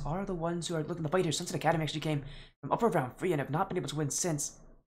favorites are the ones who are looking to fight here. Sunset Academy actually came from upper round 3 and have not been able to win since.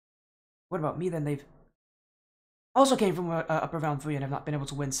 What about me then? They've also came from upper round 3 and have not been able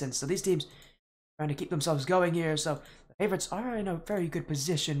to win since. So these teams trying to keep themselves going here, so the favorites are in a very good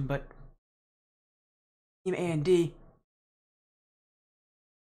position, but Team A.N.D.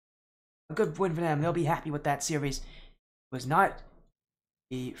 a good win for them. They'll be happy with that series. It was not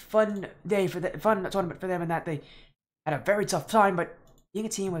a fun day for the fun tournament for them in that they had a very tough time, but being a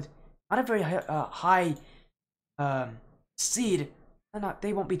team with not a very high seed,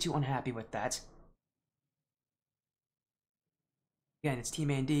 they won't be too unhappy with that. Again, it's Team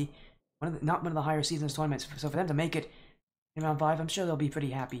A.N.D. Not one of the higher seeds in this tournament, so for them to make it in round 5, I'm sure they'll be pretty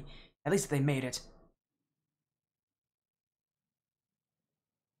happy. At least if they made it.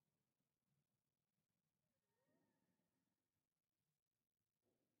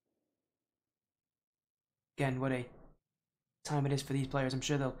 Again, what a time it is for these players. I'm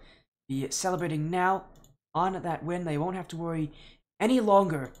sure they'll be celebrating now on that win. They won't have to worry any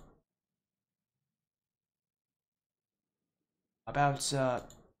longer about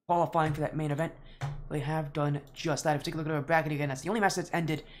qualifying for that main event. They have done just that. If you take a look at our bracket again, that's the only match that's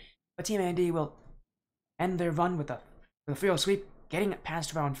ended. But Team A.N.D. will end their run with a 3-0 sweep, getting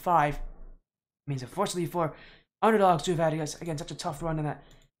past round 5. It means, unfortunately, for Underdogs to have had, again, such a tough run, and that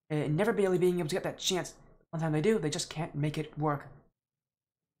never barely being able to get that chance. One time they do, they just can't make it work.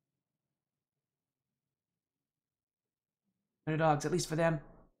 Underdogs, at least for them,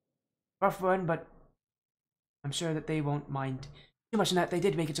 rough run, but I'm sure that they won't mind too much in that. They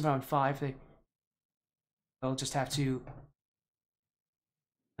did make it to round 5. They They'll just have to,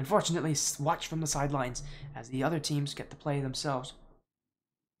 unfortunately, watch from the sidelines as the other teams get to play themselves.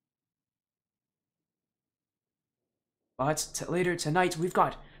 But later tonight, we've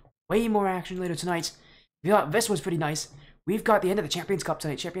got way more action later tonight. We thought this was pretty nice. We've got the end of the Champions Cup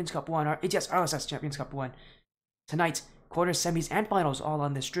tonight. Champions Cup 1, our ATS RLSS Champions Cup 1. Tonight, quarters, semis, and finals all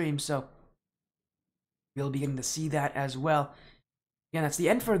on this stream, so we'll be getting to see that as well. Again, that's the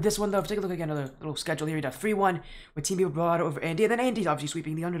end for this one, though. Take a look again, another little schedule here. We got 3-1 with Team Bravado over A.N.D, and then A.N.D obviously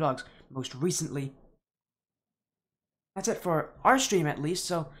sweeping the Underdogs most recently. That's it for our stream, at least,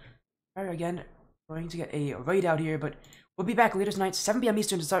 so again, going to get a raid out here, but we'll be back later tonight, 7 p.m.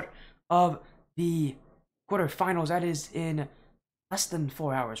 Eastern, to start of the quarterfinals. That is in less than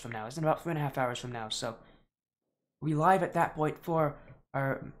 4 hours from now. It's in about 3.5 hours from now, so we'll be live at that point for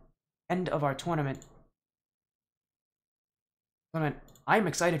our end of our tournament. I'm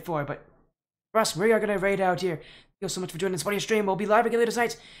excited for, but for us, we are going to raid out here. Thank you so much for joining this funny stream. We'll be live again later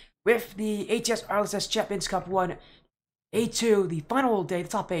tonight with the ATS RLSS Champions Cup 1 A2, the final day, the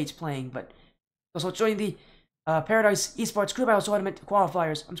top 8 playing, but also join the Paradise Esports Group Battle Tournament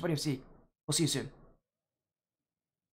Qualifiers. I'm Spuddy FC. We'll see you soon.